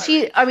comparisons. That's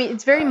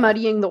it's very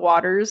muddying the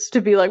waters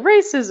to be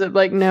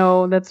racism.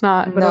 No, that's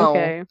not. But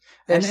okay.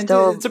 And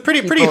it's a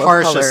pretty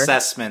harsh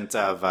assessment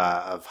of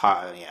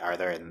are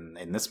there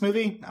in this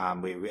movie?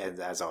 We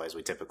as always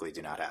we typically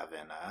do not have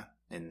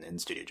in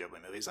Studio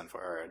Ghibli movies and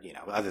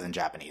other than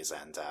Japanese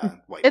and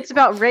white. It's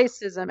people. about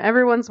racism.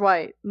 Everyone's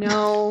white.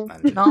 No.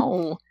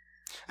 No.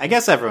 I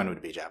guess everyone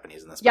would be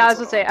Japanese in this. Yeah, I was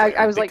going to say,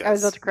 I was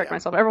about to correct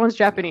myself. Everyone's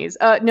Japanese.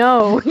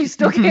 No, you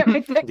still can't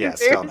make that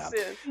comparison.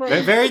 Still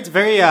no.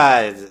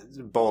 Very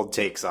bold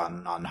takes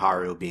on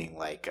Haru being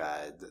like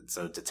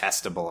so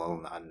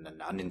detestable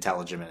and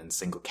unintelligent and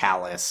single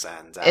callous.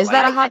 And is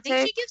that a hot take? I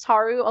think she gives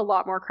Haru a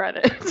lot more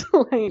credit.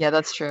 Yeah,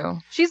 that's true.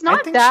 She's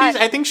not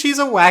I think she's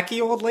a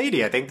wacky old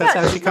lady. I think that's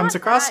how she comes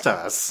across to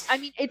us. I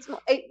mean,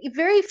 it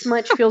very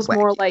much feels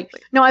more like,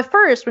 no, at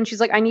first when she's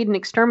like, I need an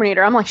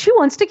exterminator, I'm like, she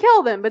wants to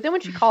kill them. But then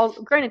when she calls,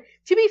 granted,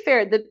 to be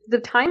fair, the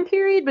time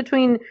period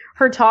between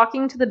her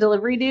talking to the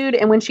delivery dude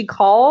and when she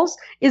calls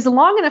is a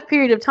long enough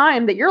period of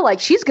time that you're like,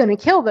 she's going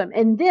to kill them.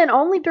 And then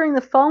only during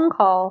the phone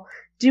call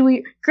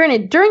during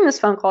this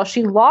phone call,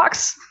 she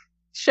locks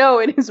Sho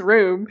in his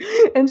room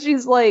and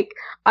she's like,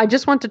 I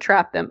just want to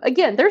trap them.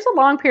 Again, there's a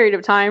long period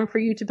of time for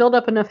you to build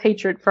up enough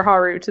hatred for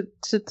Haru to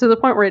the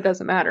point where it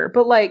doesn't matter.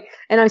 But like,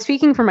 and I'm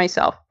speaking for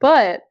myself,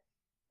 but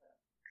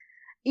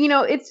you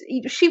know, it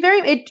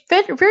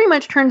very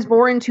much turns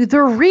more into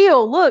the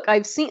real look.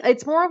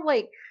 It's more of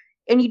like,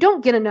 and you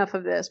don't get enough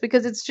of this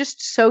because it's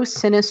just so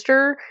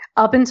sinister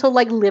up until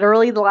like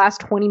literally the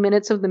last 20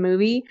 minutes of the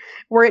movie,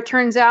 where it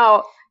turns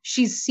out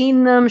she's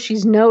seen them,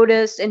 she's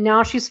noticed, and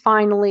now she's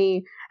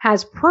finally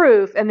has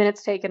proof, and then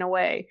it's taken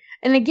away.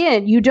 And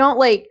again, you don't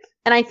like,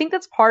 and I think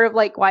that's part of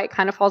like why it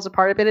kind of falls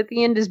apart a bit at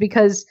the end, is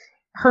because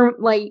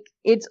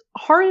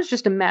Haru's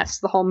just a mess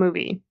the whole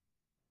movie.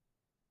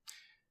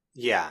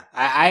 Yeah,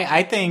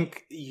 I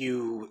think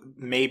you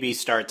maybe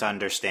start to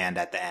understand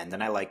at the end,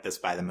 and I like this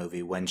by the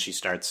movie, when she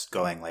starts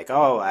going like,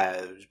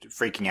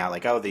 freaking out,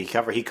 like,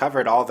 he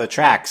covered all the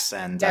tracks,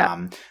 and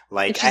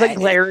like, she's like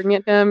glaring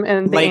at him,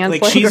 and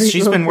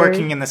she's been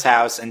working in this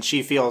house, and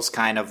she feels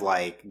kind of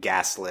like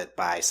gaslit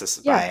by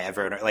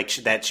everyone, like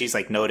that she's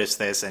like noticed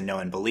this, and no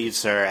one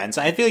believes her, and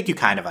so I feel like you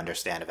kind of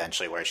understand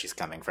eventually where she's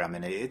coming from,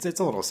 and it's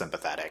a little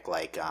sympathetic,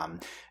 like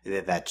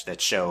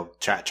that Sho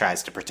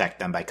tries to protect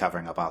them by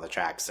covering up all the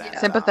tracks. And,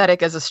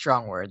 sympathetic is a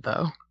strong word,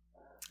 though.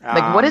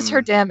 Like, what is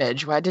her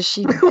damage? Why does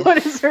she?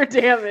 What is her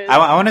damage?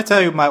 I want to tell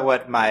you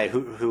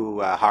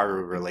who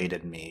Haru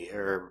related me,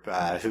 or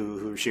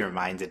who she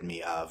reminded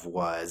me of,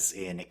 was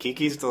in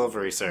Kiki's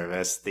Delivery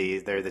Service.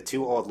 They're the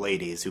two old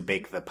ladies who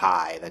bake the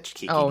pie that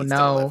Kiki needs to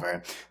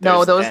deliver.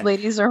 Those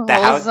ladies are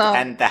wholesome.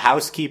 And the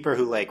housekeeper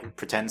who like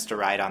pretends to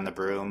ride on the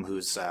broom,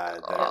 who's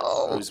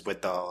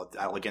with the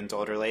elegant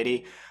older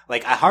lady.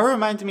 Like, Haru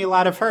reminded me a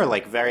lot of her,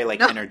 like, very,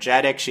 like,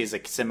 energetic. She's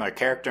a similar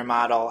character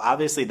model.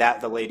 Obviously,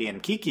 the lady in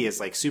Kiki is,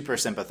 like, super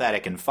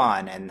sympathetic and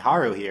fun, and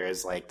Haru here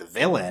is, like, the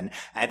villain.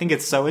 I think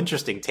it's so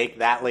interesting. Take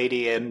that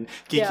lady in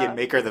Kiki and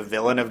make her the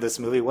villain of this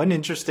movie. What an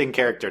interesting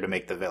character to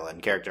make the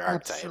villain, character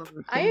archetype.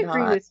 I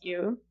agree with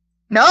you.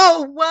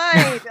 No,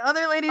 why? The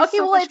other ladies. Okay,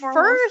 well, at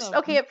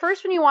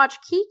first when you watch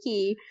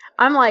Kiki,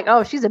 I'm like,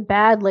 oh, she's a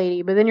bad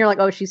lady, but then you're like,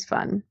 oh, she's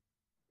fun.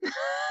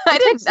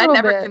 I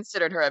never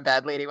considered her a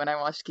bad lady when I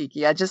watched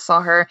Kiki. I just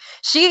saw her.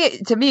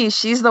 To me,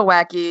 she's the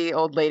wacky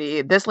old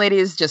lady. This lady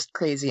is just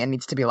crazy and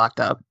needs to be locked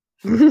up.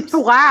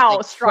 Wow.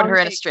 Like, put her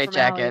in a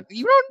straitjacket.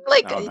 You don't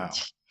like.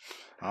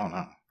 Oh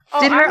no.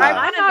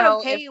 I'm not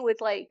okay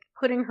with like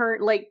putting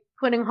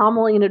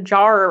homily in a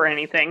jar or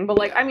anything, but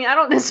like, I mean, I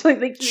don't necessarily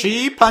think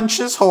she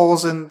punches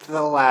holes in the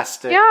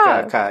elastic.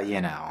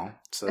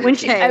 So when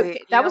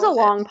that was a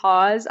long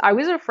pause. I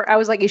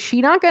was like, is she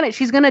not gonna?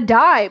 She's gonna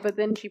die. But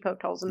then she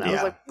poked holes, and I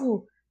was like,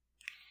 ooh.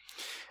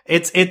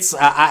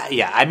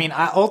 I mean,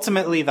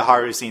 ultimately the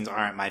Haru scenes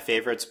aren't my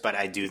favorites, but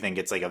I do think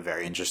it's like a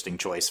very interesting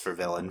choice for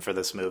villain for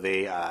this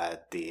movie.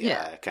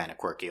 Kind of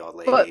quirky old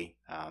lady.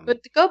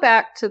 But to go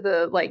back to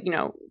the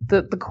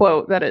the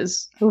quote that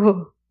is,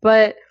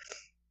 but.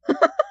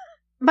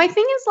 My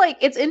thing is, like,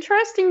 it's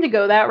interesting to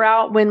go that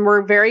route when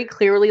we're very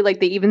clearly, like,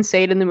 they even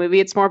say it in the movie,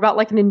 it's more about,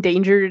 like, an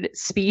endangered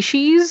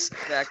species.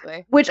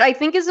 Exactly. Which I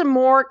think is a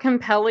more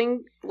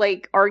compelling,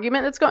 like,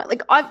 argument that's going,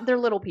 like, they're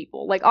little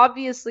people. Like,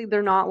 obviously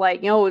they're not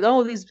like,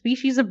 these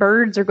species of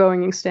birds are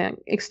going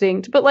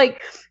extinct. But,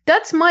 like,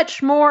 that's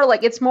much more,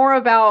 like, it's more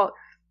about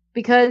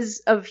because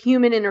of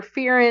human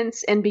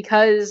interference and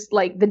because,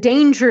 like, the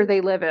danger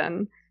they live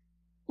in.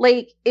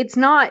 Like, it's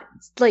not,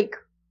 like...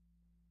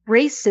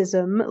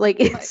 racism, like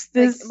it's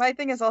this. My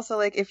thing is also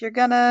like if you're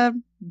gonna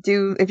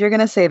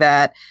say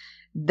that,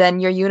 then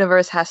your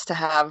universe has to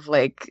have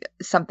like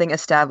something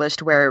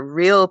established where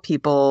real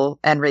people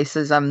and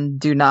racism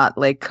do not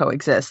like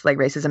coexist. Like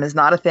racism is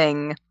not a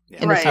thing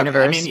in this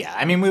universe.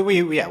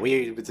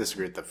 We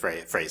disagree with the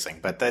phrasing,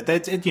 but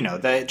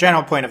the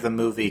general point of the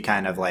movie,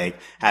 kind of like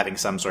having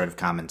some sort of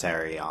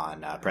commentary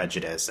on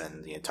prejudice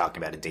and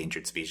talking about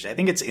endangered species. I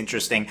think it's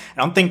interesting.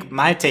 I don't think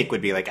my take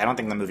would be like I don't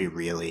think the movie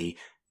really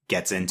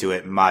gets into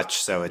it much,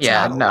 so it's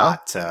not a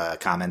lot to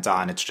comment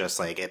on. It's just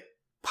like it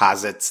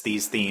posits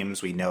these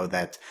themes. We know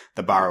that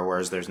the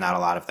borrowers, there's not a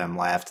lot of them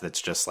left. That's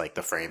just like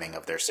the framing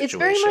of their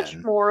situation. It's very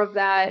much more of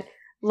that,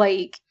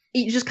 like,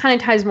 it just kind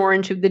of ties more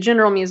into the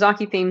general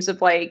Miyazaki themes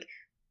of like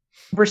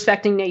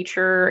respecting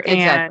nature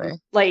and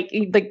like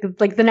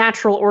the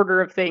natural order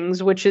of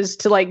things, which is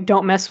to like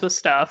don't mess with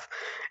stuff.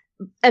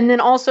 and then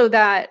also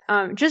that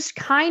just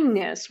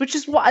kindness, which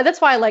is why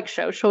that's why I like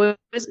Sho. Sho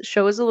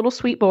is a little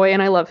sweet boy,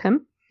 and I love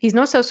him. He's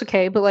no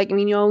Sosuke, but like, I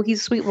mean, he's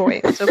a sweet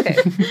boy. It's okay.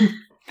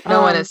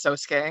 No one is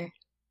Sosuke.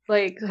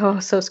 Like, oh,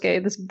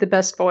 Sosuke, this the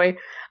best boy.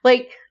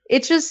 Like,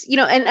 it's just,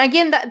 and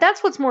again,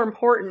 that's what's more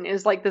important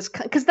is like this,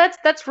 because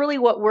that's really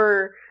what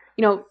we're,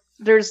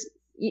 there's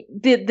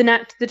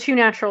the two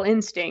natural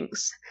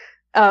instincts.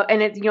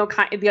 And it,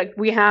 like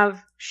we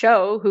have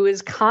Sho, who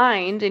is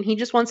kind and he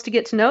just wants to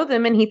get to know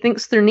them and he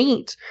thinks they're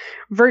neat,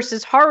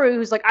 versus Haru,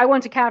 who's like, I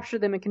want to capture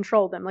them and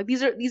control them. Like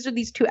these are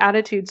these two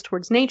attitudes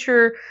towards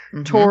nature,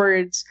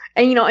 towards,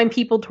 and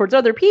people towards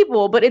other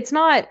people. But it's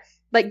not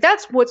like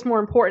that's what's more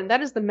important.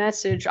 That is the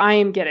message I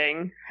am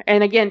getting.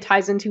 And again,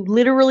 ties into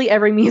literally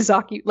every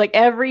Miyazaki, like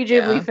every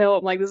Ghibli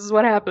film. Like this is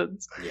what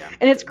happens. Yeah.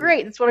 And it's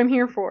great. That's what I'm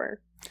here for.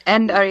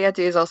 And Arrietty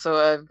is also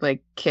a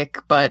like kick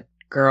butt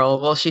girl.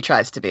 Well, she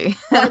tries to be.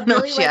 I don't know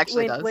if she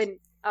actually does. When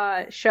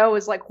Sho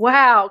is like,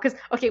 wow, because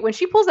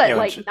she pulls that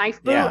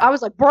knife boot, I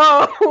was like,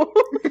 bro.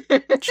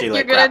 She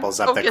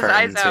grapples up the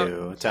curtain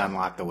to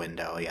unlock the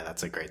window. Yeah,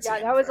 that's a great scene.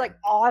 Yeah, that was like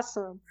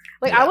awesome.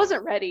 Like I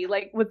wasn't ready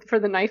for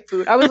the knife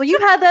boot. I was like, you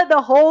had that the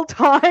whole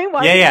time.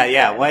 Why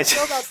yeah. What?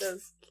 About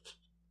this?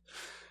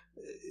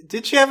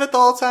 Did she have it the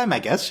whole time? I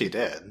guess she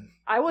did.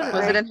 I wasn't.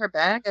 Was it in her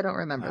bag? I don't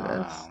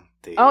remember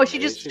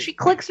this. She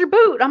clicks her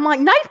boot. I'm like,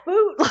 knife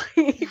boot.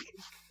 Like.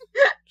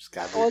 Just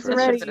got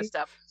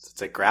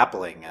it's a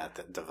grappling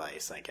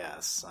device, I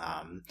guess.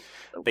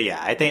 But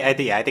yeah, I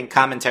think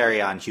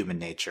commentary on human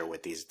nature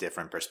with these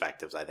different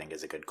perspectives, I think,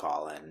 is a good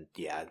call, and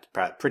yeah,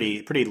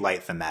 pretty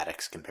light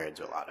thematics compared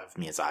to a lot of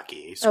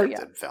Miyazaki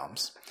scripted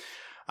films.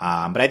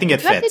 But I think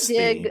it fits. To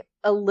dig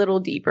a little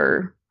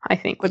deeper, I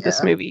think, with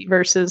this movie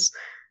versus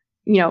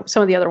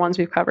some of the other ones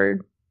we've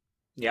covered.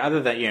 Yeah,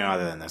 other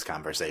than this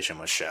conversation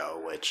with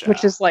Sho, which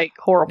is like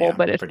horrible,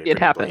 but it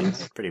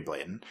happens. Pretty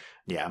blatant.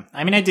 Yeah,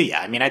 I mean, I do. Yeah,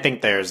 I mean, I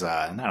think there's.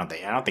 I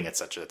don't think it's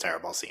such a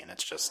terrible scene.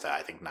 It's just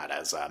I think not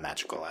as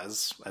magical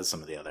as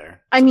some of the other.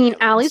 I mean,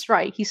 Ally's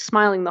right. He's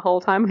smiling the whole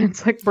time, and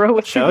it's like,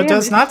 bro, Sho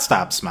does not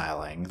stop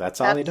smiling.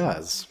 That's all he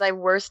does. My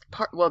worst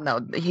part. Well,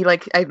 no, he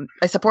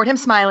I support him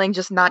smiling,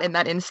 just not in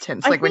that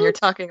instance. When you're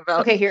talking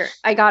about. Okay, here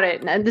I got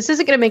it. And this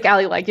isn't going to make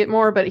Ally like it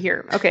more, but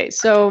here. Okay,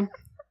 so.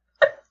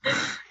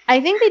 I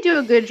think they do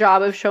a good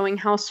job of showing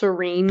how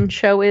serene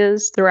Sho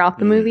is throughout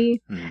the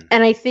movie.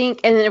 And I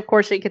think, and then of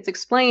course it gets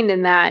explained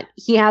in that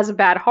he has a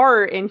bad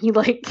heart and he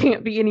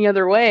can't be any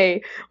other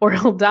way or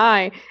he'll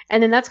die.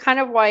 And then that's kind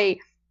of why,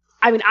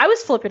 I mean, I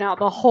was flipping out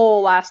the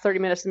whole last 30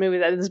 minutes of the movie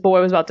that this boy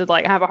was about to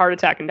have a heart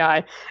attack and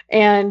die.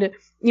 And,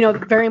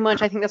 very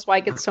much, I think that's why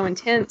it gets so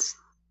intense,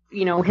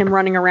 him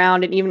running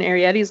around, and even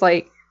Arrietty's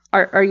like,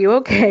 Are you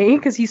okay?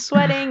 Because he's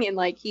sweating and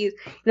he's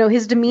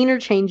his demeanor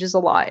changes a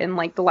lot in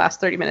the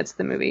last 30 minutes of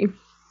the movie.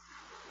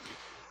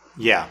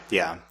 Yeah.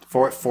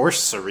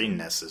 Forced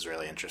sereneness is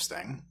really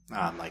interesting.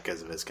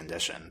 Because of his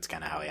condition, it's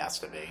kind of how he has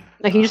to be.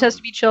 He just has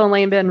to be chill and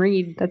lay in bed and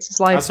read. That's his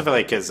life. I also feel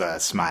like his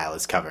smile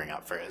is covering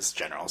up for his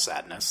general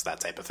sadness,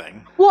 that type of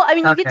thing. Well, I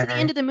mean, you get to the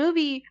end of the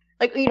movie.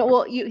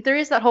 There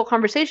is that whole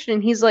conversation,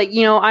 and he's like,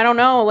 I don't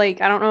know, I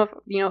don't know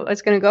if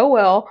it's gonna go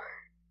well.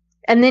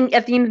 And then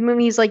at the end of the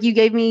movie, he's like, you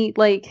gave me,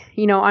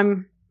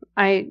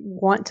 I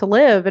want to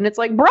live. And it's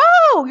like, bro,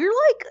 you're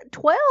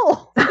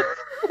 12.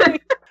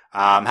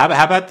 How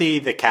about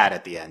the cat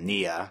at the end,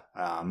 Nia,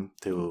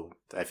 who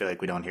I feel like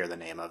we don't hear the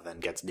name of,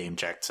 then gets name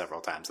checked several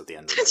times at the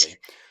end of the movie.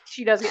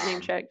 She does get name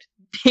checked.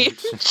 Name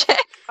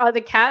checked?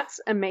 The cat's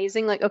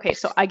amazing. Okay,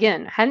 so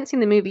again, hadn't seen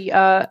the movie.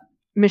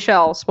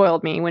 Michelle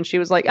spoiled me when she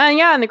was like, oh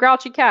yeah, and the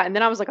grouchy cat. And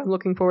then I was like, I'm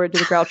looking forward to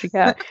the grouchy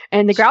cat.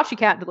 And the grouchy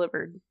cat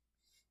delivered.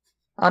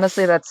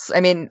 Honestly,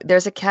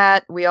 there's a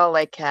cat. We all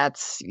like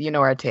cats.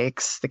 Our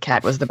takes. The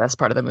cat was the best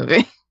part of the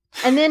movie.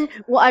 And then,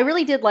 I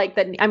really did like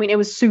that. I mean, it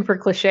was super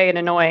cliche and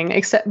annoying,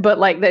 but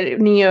that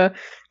Nia,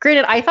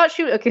 granted, I thought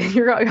she, okay,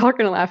 you're all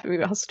going to laugh at me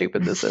about how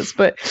stupid this is,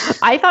 but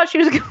I thought she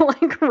was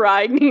going to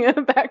ride Nia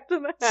back to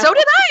the house. So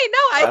did I.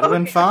 No, that would have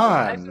been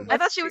fun. I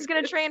thought she was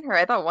going to train her.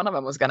 I thought one of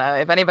them was going to.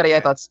 If anybody,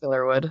 I thought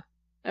Spiller would.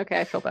 Okay,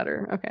 I feel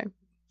better. Okay.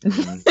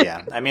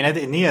 Yeah, I mean, I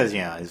think Nia's,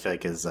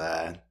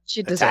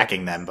 is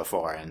attacking them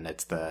before, and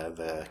it's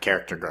the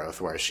character growth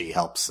where she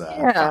helps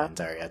find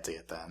Arrietty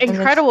at that.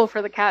 Incredible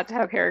for the cat to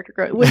have character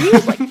growth. When he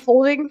was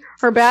holding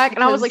her back,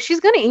 and I was like,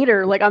 she's gonna eat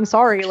her. I'm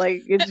sorry,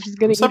 she's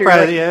gonna eat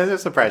her. Yeah, I'm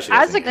surprised.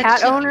 As a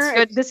cat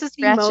owner, this is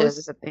the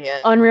most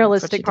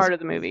unrealistic part of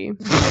the movie.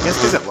 I guess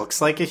because it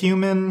looks like a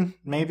human,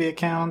 maybe it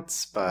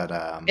counts, but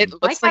it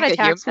looks like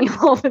a human me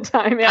all the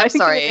time. Yeah, I'm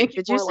sorry.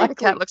 Did you say the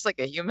cat looks like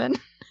a human?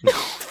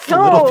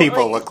 Little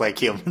people look like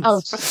humans. Oh,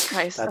 Jesus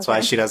Christ. That's why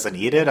she doesn't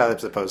eat it,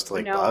 as opposed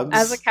to bugs.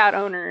 As a cat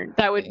owner,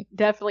 that would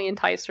definitely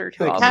entice her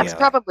to. Cats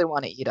probably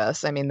want to eat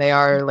us. I mean, they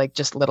are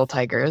just little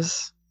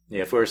tigers.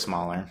 Yeah, if we were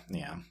smaller,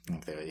 yeah, I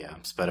think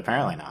but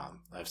apparently not.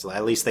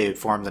 At least they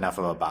formed enough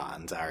of a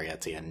bond,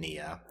 Arrietty and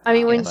Nia. I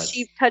mean, when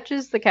she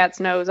touches the cat's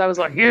nose, I was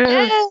like,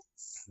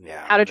 yes!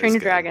 Yeah. How to Train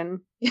Your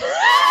Dragon. I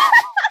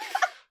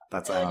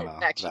don't know.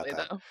 Actually,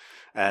 though.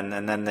 And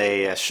then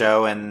they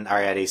Sho and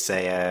Arrietty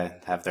say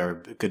have their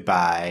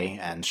goodbye,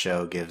 and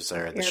Sho gives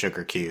her the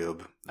sugar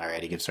cube.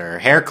 Arrietty gives her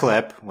hair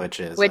clip, which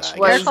hair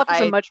clip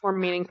is a much more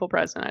meaningful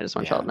present. I just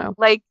want y'all to know.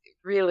 Like,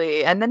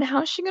 really? And then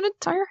how's she gonna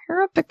tie her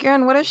hair up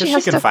again? What if she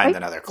has to find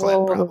another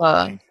clip?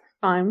 Probably.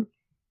 Fine.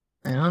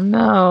 I don't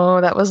know.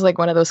 That was like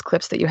one of those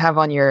clips that you have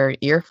on your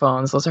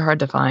earphones. Those are hard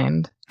to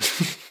find.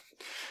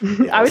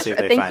 I was.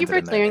 Thank you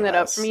for clearing that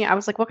up for me. I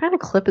was like, what kind of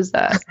clip is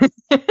that?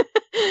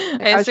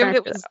 I assumed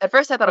it was. At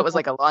first, I thought it was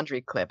like a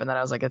laundry clip, and then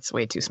I was like, it's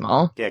way too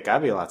small. Yeah, it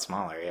gotta be a lot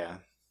smaller. Yeah.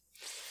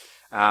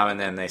 And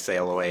then they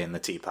sail away in the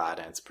teapot,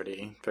 and it's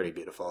pretty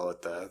beautiful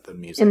with the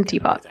music in the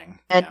teapot.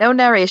 And no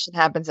narration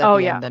happens at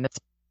the end, and it's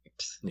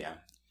yeah.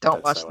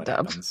 Don't watch the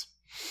dub.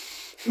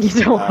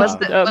 You don't was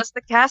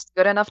the cast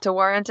good enough to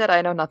warrant it?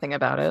 I know nothing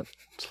about it.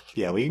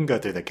 Yeah, we can go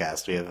through the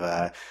cast. We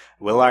have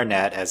Will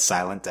Arnett as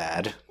Silent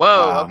Dad.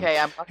 Whoa, okay,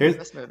 I'm watching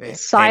this movie.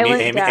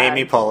 Silent Dad.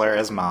 Amy Poehler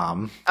as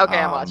Mom. Okay,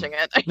 I'm watching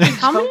it.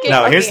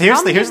 Here's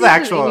the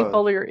actual. Amy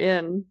Poehler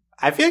in.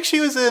 I feel like she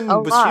was in.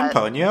 Was she in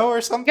Ponyo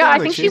or something? Yeah, I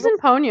think she's in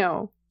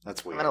Ponyo.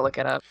 That's weird. I'm gonna look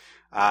it up.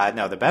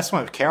 No, the best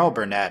one, Carol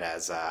Burnett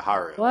as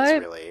Haru. What?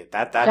 Is really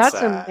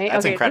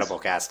that's incredible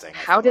casting.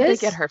 How did they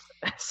get her for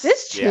this?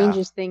 This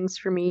changes things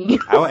for me.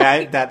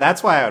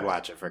 That's why I would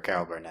watch it for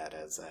Carol Burnett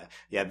as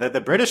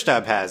the British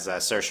dub has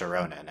Saoirse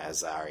Ronan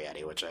as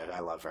Arrietty, which I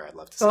love her. I'd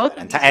love to see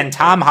that. And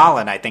Tom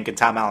Holland, I think, in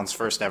Tom Holland's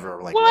first ever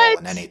role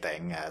in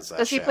anything as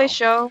does he play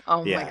Sho?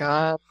 Oh my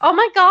god! Oh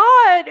my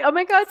god! Oh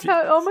my god!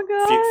 Oh my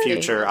god!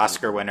 Future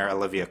Oscar winner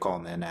Olivia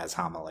Colman as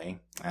Homily,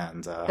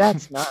 and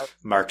that's nuts.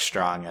 Mark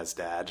Strong as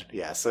Dad.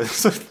 Yeah, so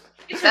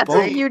that's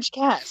a huge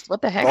cast.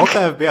 What the heck?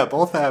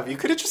 Both have. You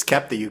could have just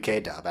kept the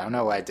UK dub. I don't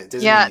know why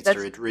Disney needs to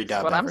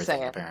redub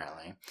everything.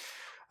 Apparently,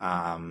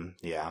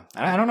 yeah.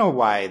 I don't know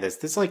why this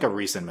is like a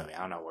recent movie. I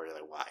don't know really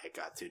why it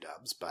got 2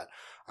 dubs, but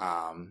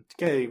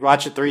okay,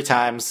 watch it 3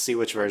 times, see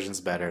which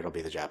version's better. It'll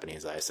be the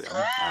Japanese, I assume.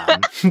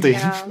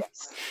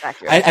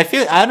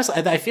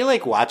 I feel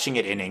like watching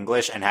it in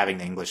English and having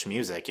the English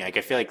music. Like,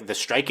 I feel like the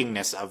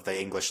strikingness of the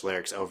English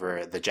lyrics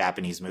over the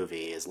Japanese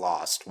movie is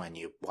lost when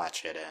you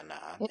watch it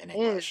in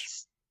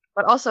English.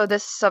 But also,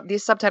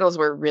 these subtitles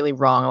were really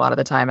wrong a lot of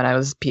the time, and I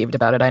was peeved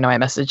about it. I know I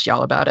messaged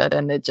y'all about it,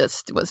 and it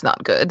just was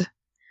not good.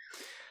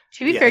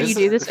 To be fair, you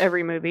do this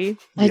every movie.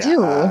 I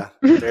do.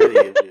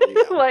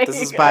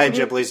 This is by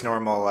Ghibli's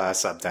normal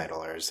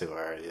subtitlers, who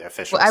are the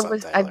official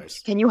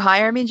subtitlers. Can you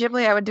hire me,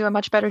 Ghibli? I would do a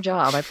much better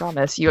job. I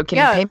promise. You can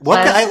pay me.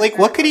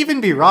 What could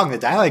even be wrong? The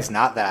dialogue's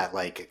not that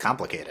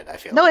complicated. I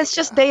feel. No, it's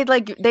just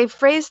they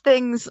phrase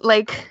things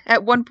like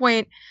at one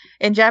point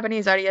in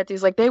Japanese,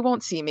 Arrietty's like, they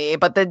won't see me,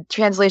 but the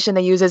translation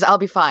they use is "I'll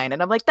be fine,"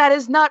 and I'm like, that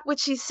is not what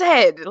she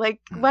said.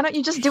 Like, why don't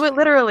you just do it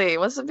literally?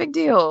 What's the big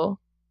deal?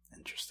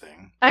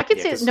 Interesting. I can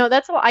see no.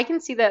 That's all. I can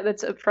see that.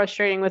 That's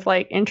frustrating with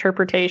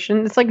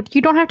interpretation. It's like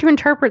you don't have to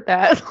interpret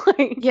that.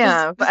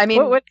 But I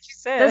mean, what did you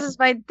say? This is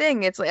my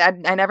thing. It's like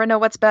I never know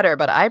what's better,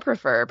 but I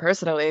prefer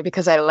personally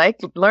because I like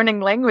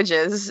learning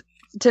languages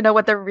to know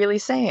what they're really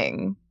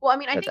saying. Well, I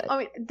mean, I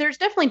think there's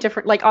definitely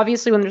different. Like,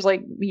 obviously, when there's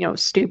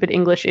stupid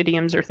English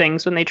idioms or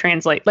things when they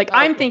translate. Like,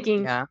 I'm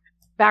thinking. Yeah.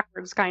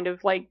 Backwards, kind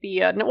of like the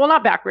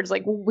not backwards,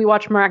 like we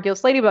watch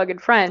Miraculous Ladybug in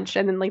French,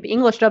 and then the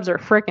English dubs are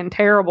freaking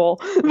terrible.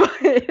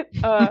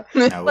 But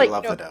we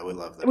love the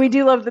dub. We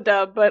do love the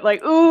dub, but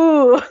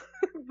ooh.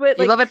 But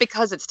you love it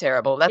because it's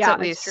terrible. That's at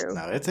least true.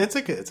 No, it's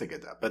a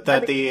good dub.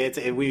 But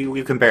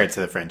we compare it to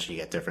the French, and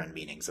you get different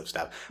meanings of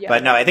stuff. Yeah.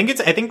 But no, I think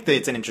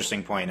it's an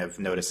interesting point of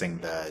noticing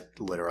the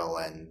literal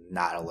and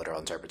not a literal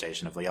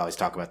interpretation of. We always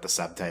talk about the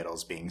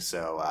subtitles being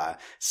so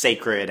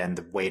sacred and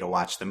the way to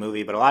watch the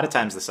movie, but a lot of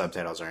times the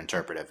subtitles are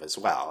interpretive as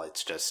well.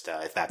 It's just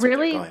if that's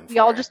really what they're going for. We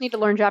all just need to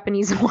learn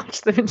Japanese and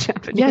watch them in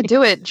Japanese. Yeah,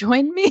 do it.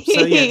 Join me.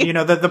 So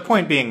yeah, the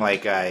point being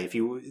if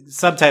you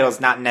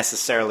subtitles not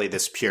necessarily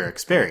this pure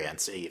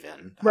experience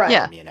even.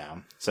 Right.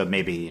 So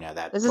maybe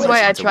that. This is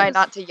why I try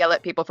not to yell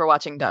at people for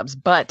watching dubs.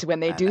 But when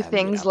they do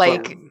things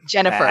like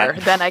Jennifer,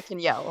 then I can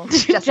yell.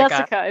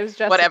 Jessica. It was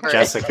Jessica. Whatever.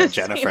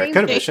 Jennifer.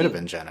 It should have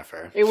been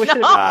Jennifer. It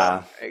should have.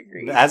 I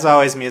agree. As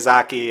always,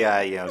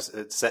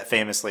 Miyazaki,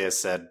 famously has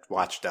said,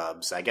 "Watch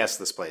dubs." I guess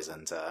this plays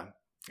into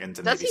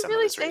maybe some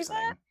of his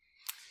reasoning.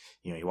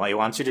 He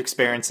wants you to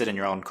experience it in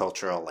your own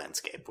cultural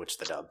landscape, which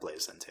the dub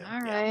plays into.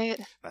 All right.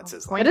 That's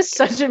his point. That is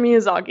such a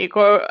Miyazaki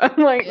quote.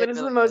 I'm like, that is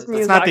the most Miyazaki.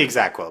 It's not the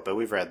exact quote, but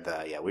we've read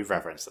we've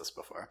referenced this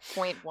before.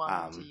 Point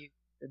 1 to you,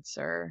 good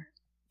sir.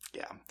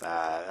 Yeah.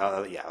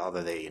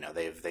 Although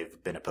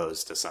they've been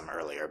opposed to some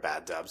earlier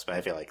bad dubs, but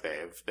I feel like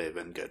they've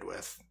been good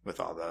with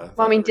all the.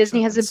 Well, I mean,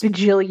 Disney has $1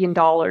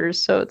 bajillion,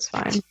 so it's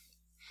fine.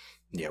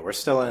 Yeah, we're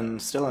still in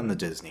the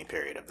Disney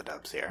period of the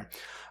dubs here.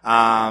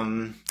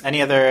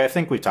 Any other? I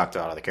think we've talked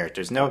about all the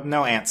characters. No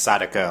Aunt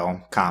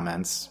Sadako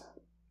comments.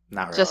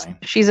 Not Just- really.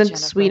 She's a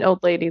Jennifer. sweet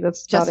old lady.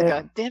 That's about Jessica.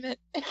 it. Damn it.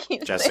 I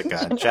can't say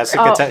Jessica.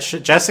 Jennifer.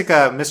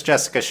 Jessica, Miss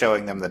Jessica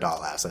showing them the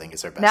dollhouse, I think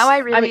is her best. Now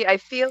scene. I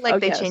feel like oh,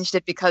 they yes. changed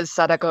it because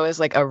Sadako is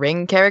like a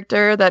Ring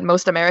character that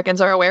most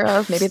Americans are aware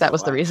of. Maybe that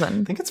was the I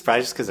reason. think it's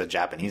probably just because of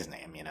Japanese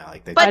name, you know,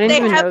 like they. But I didn't they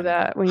even have know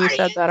that when you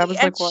said that. I was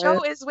like, and what?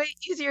 Show is way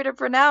easier to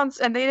pronounce,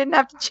 and they didn't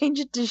have to change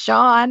it to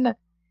Sean.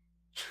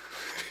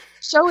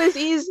 Show is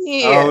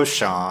easy. Oh,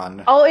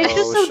 Sean. Oh, it's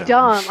just so Sean.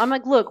 dumb. I'm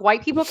like, look,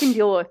 white people can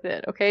deal with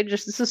it, okay?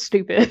 Just this is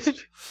stupid.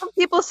 Some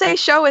people say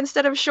show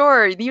instead of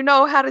shore. You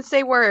know how to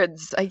say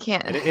words. I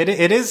can't.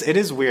 It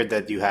is weird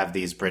that you have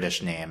these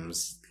British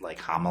names like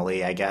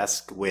homily, I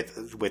guess,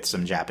 with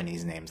some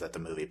Japanese names that the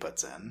movie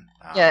puts in.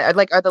 Yeah,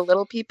 like are the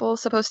little people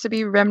supposed to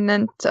be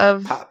remnant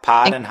of?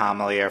 Pod and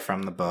homily are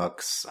from the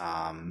books.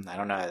 I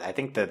don't know. I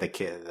think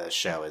the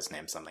show is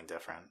named something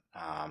different.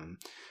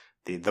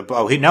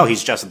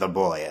 He's just the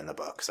boy in the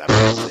books.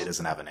 He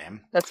doesn't have a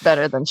name. That's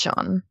better than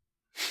Sean.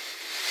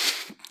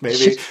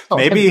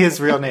 Maybe his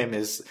real name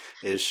is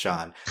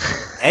Sean.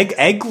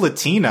 Egg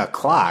Latina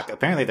Clock.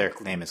 Apparently their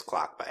name is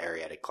Clock by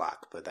Arrietty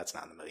Clock, but that's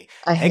not in the movie.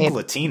 I hate Egg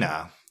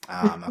Latina.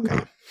 Okay.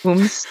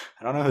 Whomst.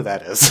 I don't know who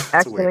that is. It's a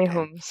Actually, weird name.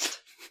 Whomst.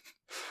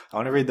 I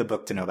want to read the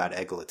book to know about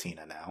Egg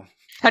Latina now.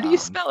 How do you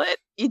spell it?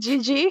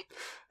 EGG?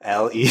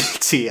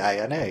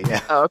 Letina.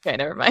 Yeah. Oh, okay,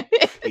 never mind.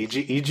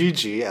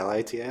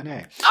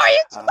 EGGLITNA. Are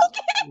you joking?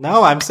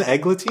 No, I'm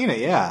Egg Latina.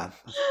 Yeah,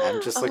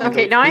 I'm just looking.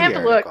 Okay, at the now I have to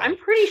Wikipedia look. article. I'm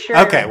pretty sure.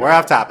 Okay, we're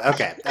off topic.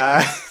 Okay,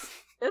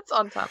 It's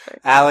on topic.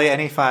 Aly,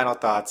 any final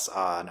thoughts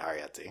on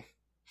Arrietty?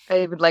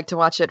 I would like to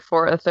watch it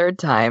for a third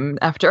time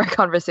after our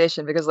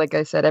conversation because, like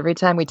I said, every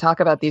time we talk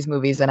about these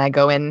movies and I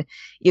go in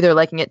either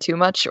liking it too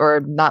much or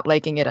not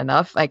liking it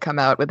enough, I come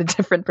out with a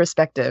different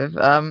perspective.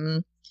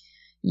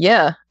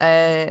 Yeah,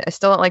 I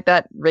still don't like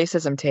that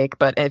racism take,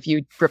 but if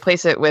you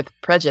replace it with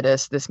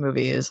prejudice, this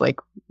movie is like,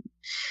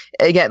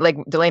 again, like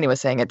Delaney was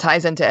saying, it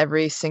ties into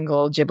every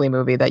single Ghibli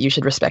movie that you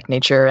should respect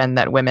nature and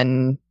that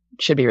women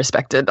should be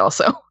respected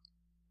also.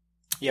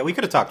 Yeah, we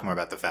could have talked more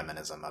about the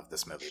feminism of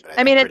this movie, but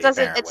I mean, it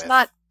doesn't, it's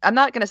not, I'm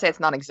not going to say it's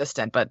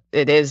non-existent, but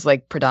it is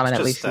like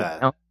predominantly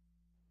female,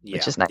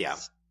 which is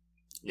nice.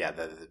 Yeah,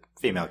 the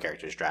female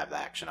characters drive the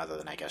action other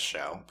than, I guess,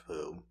 Sho,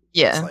 who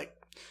is like,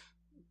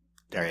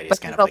 Arrietty's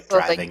kind of like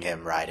driving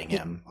him, riding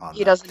him.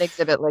 He doesn't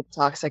exhibit like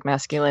toxic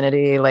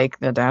masculinity like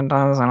the dad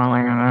does. I don't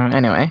like that.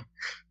 Anyway,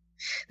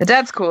 the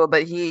dad's cool,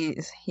 but he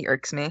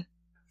irks me.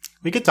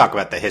 We could talk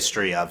about the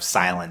history of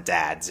silent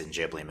dads in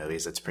Ghibli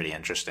movies. It's pretty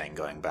interesting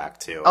going back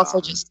to also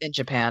just in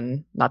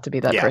Japan, not to be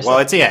that person. Well,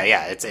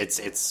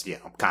 it's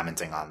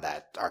commenting on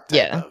that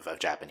archetype of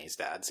Japanese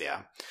dads.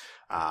 Yeah,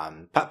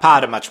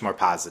 Pod a much more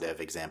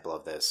positive example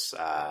of this.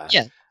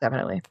 Yeah,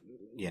 definitely.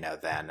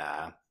 Than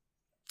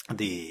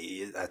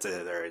the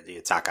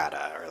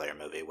Takahata earlier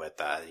movie with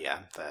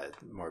the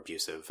more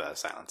abusive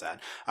silent dad.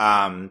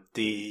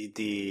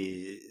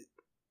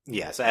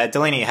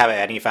 Delaney, have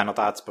any final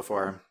thoughts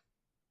before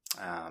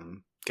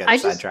get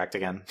sidetracked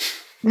again?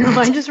 No,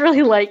 I just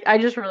really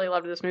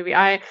loved this movie.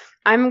 I'm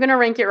gonna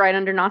rank it right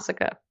under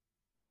Nausicaa.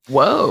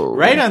 Whoa!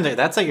 Right under,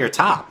 that's at your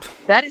top.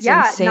 That is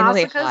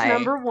insanely Nausicaa's high.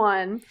 number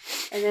one,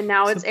 and then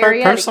now it's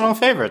Arrietty. Personal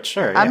favorite,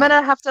 sure. I'm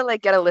gonna have to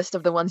get a list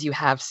of the ones you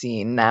have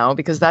seen now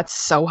because that's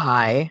so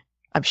high.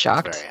 I'm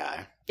shocked. It's very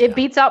high. It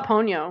beats out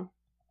Ponyo.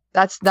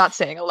 That's not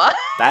saying a lot.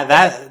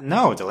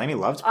 No, Delaney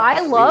loves Ponyo. I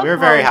love. We were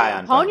very high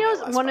on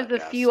Ponyo's Ponyo one of the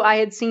podcast. few I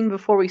had seen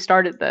before we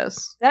started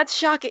this. That's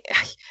shocking.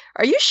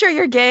 Are you sure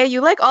you're gay? You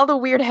like all the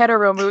weird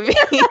hetero movies.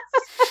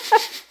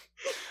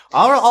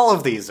 all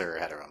of these are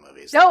hetero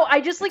movies. No,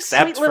 I just like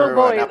Except sweet little for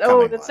boys. an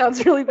upcoming That one.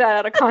 sounds really bad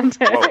out of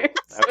context. Whoa,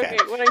 okay.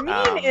 What I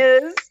mean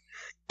is,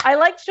 I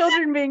like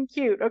children being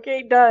cute.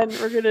 Okay, done.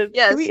 We're gonna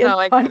Yes, we no,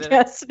 end I get it.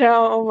 podcast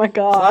now. Oh my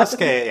god.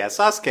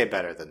 Sasuke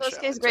better than Sho.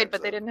 Sasuke's great,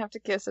 but they didn't have to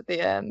kiss at the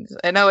end.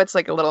 I know it's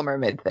like a Little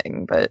Mermaid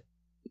thing, but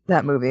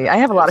that movie, I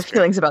have a lot of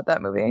feelings about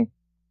that movie.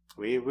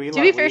 To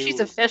be fair, she's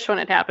a fish when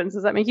it happens.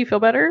 Does that make you feel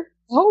better?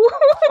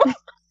 Oh,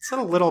 it's a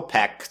little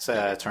peck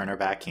to turn her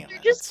back human.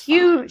 You're just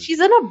cute. Fine. She's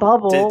in a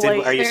bubble.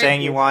 Are you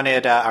saying you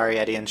wanted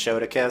Arrietty and Sho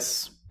to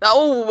kiss?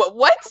 oh,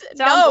 what? Sounds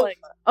No.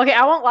 Okay,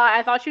 I won't lie.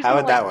 I thought she was How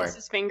gonna would that kiss work?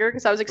 his finger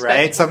because I was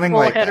expecting Right? Something a full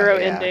like that, hetero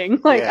yeah.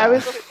 ending. Yeah.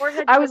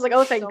 I was like,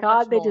 oh, thank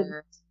God they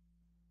didn't.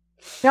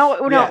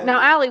 No. Yeah.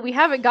 Now, Aly, we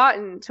haven't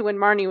gotten to when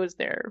Marnie was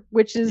there,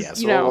 which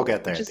is we'll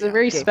get there which at is the a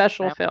very end.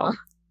 special film.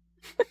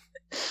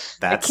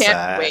 That's I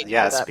can't wait for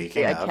that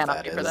speaking movie. I of, cannot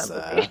that wait for is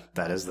that movie.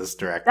 that is this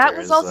director's That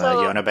was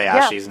also-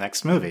 Yonebayashi's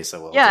next movie.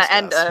 So we'll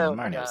and discuss when oh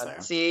my Marnie was God.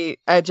 there. See,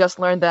 I just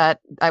learned that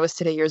I was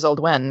today years old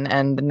when,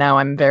 and now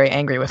I'm very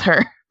angry with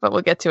her. But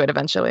we'll get to it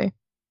eventually.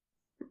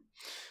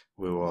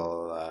 We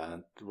will.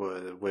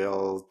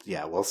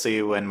 We'll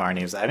see when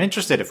Marnie's. I'm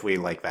interested if we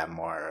like that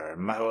more.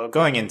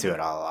 Going into it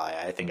all,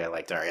 I think I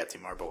liked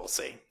Arrietty more, but we'll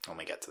see when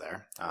we get to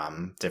there.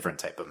 Different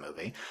type of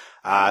movie.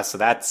 So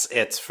that's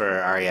it for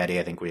Arrietty.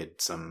 I think we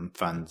had some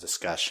fun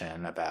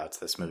discussion about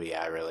this movie.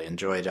 I really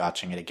enjoyed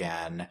watching it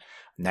again.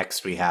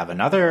 Next, we have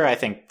another, I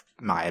think,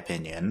 my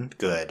opinion,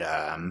 good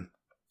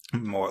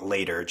more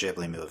later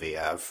Ghibli movie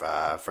of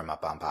From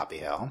Up on Poppy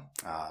Hill.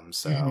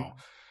 So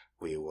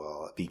we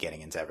will be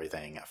getting into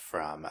everything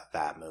from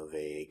that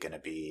movie. Going to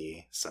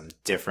be some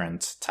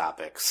different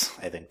topics,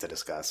 I think, to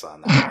discuss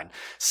on that one.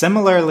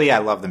 Similarly, I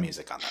love the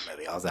music on that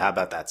movie. Also, how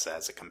about that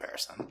as a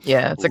comparison?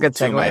 Yeah, it's a good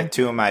segue.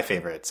 Two of my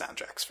favorite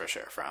soundtracks, for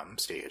sure, from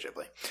Studio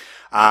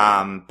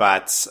Ghibli.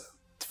 But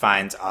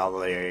find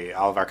all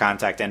of our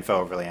contact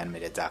info at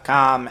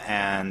overlyanimated.com.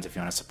 And if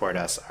you want to support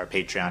us, our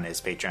Patreon is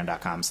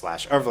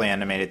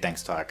patreon.com/overlyanimated.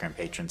 Thanks to all our current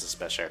patrons,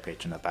 especially our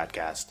patron of the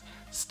podcast,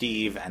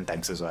 Steve. And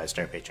thanks as always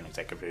to our patron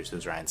executive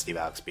producers, Ryan, Steve,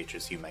 Alex,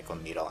 Beatrice, Hugh, Michael,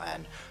 Needle,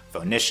 and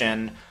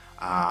Phonician.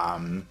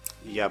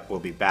 We'll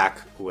be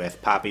back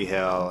with Poppy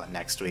Hill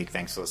next week.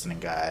 Thanks for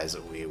listening, guys.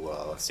 We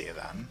will see you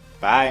then.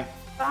 Bye.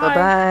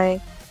 Bye-bye.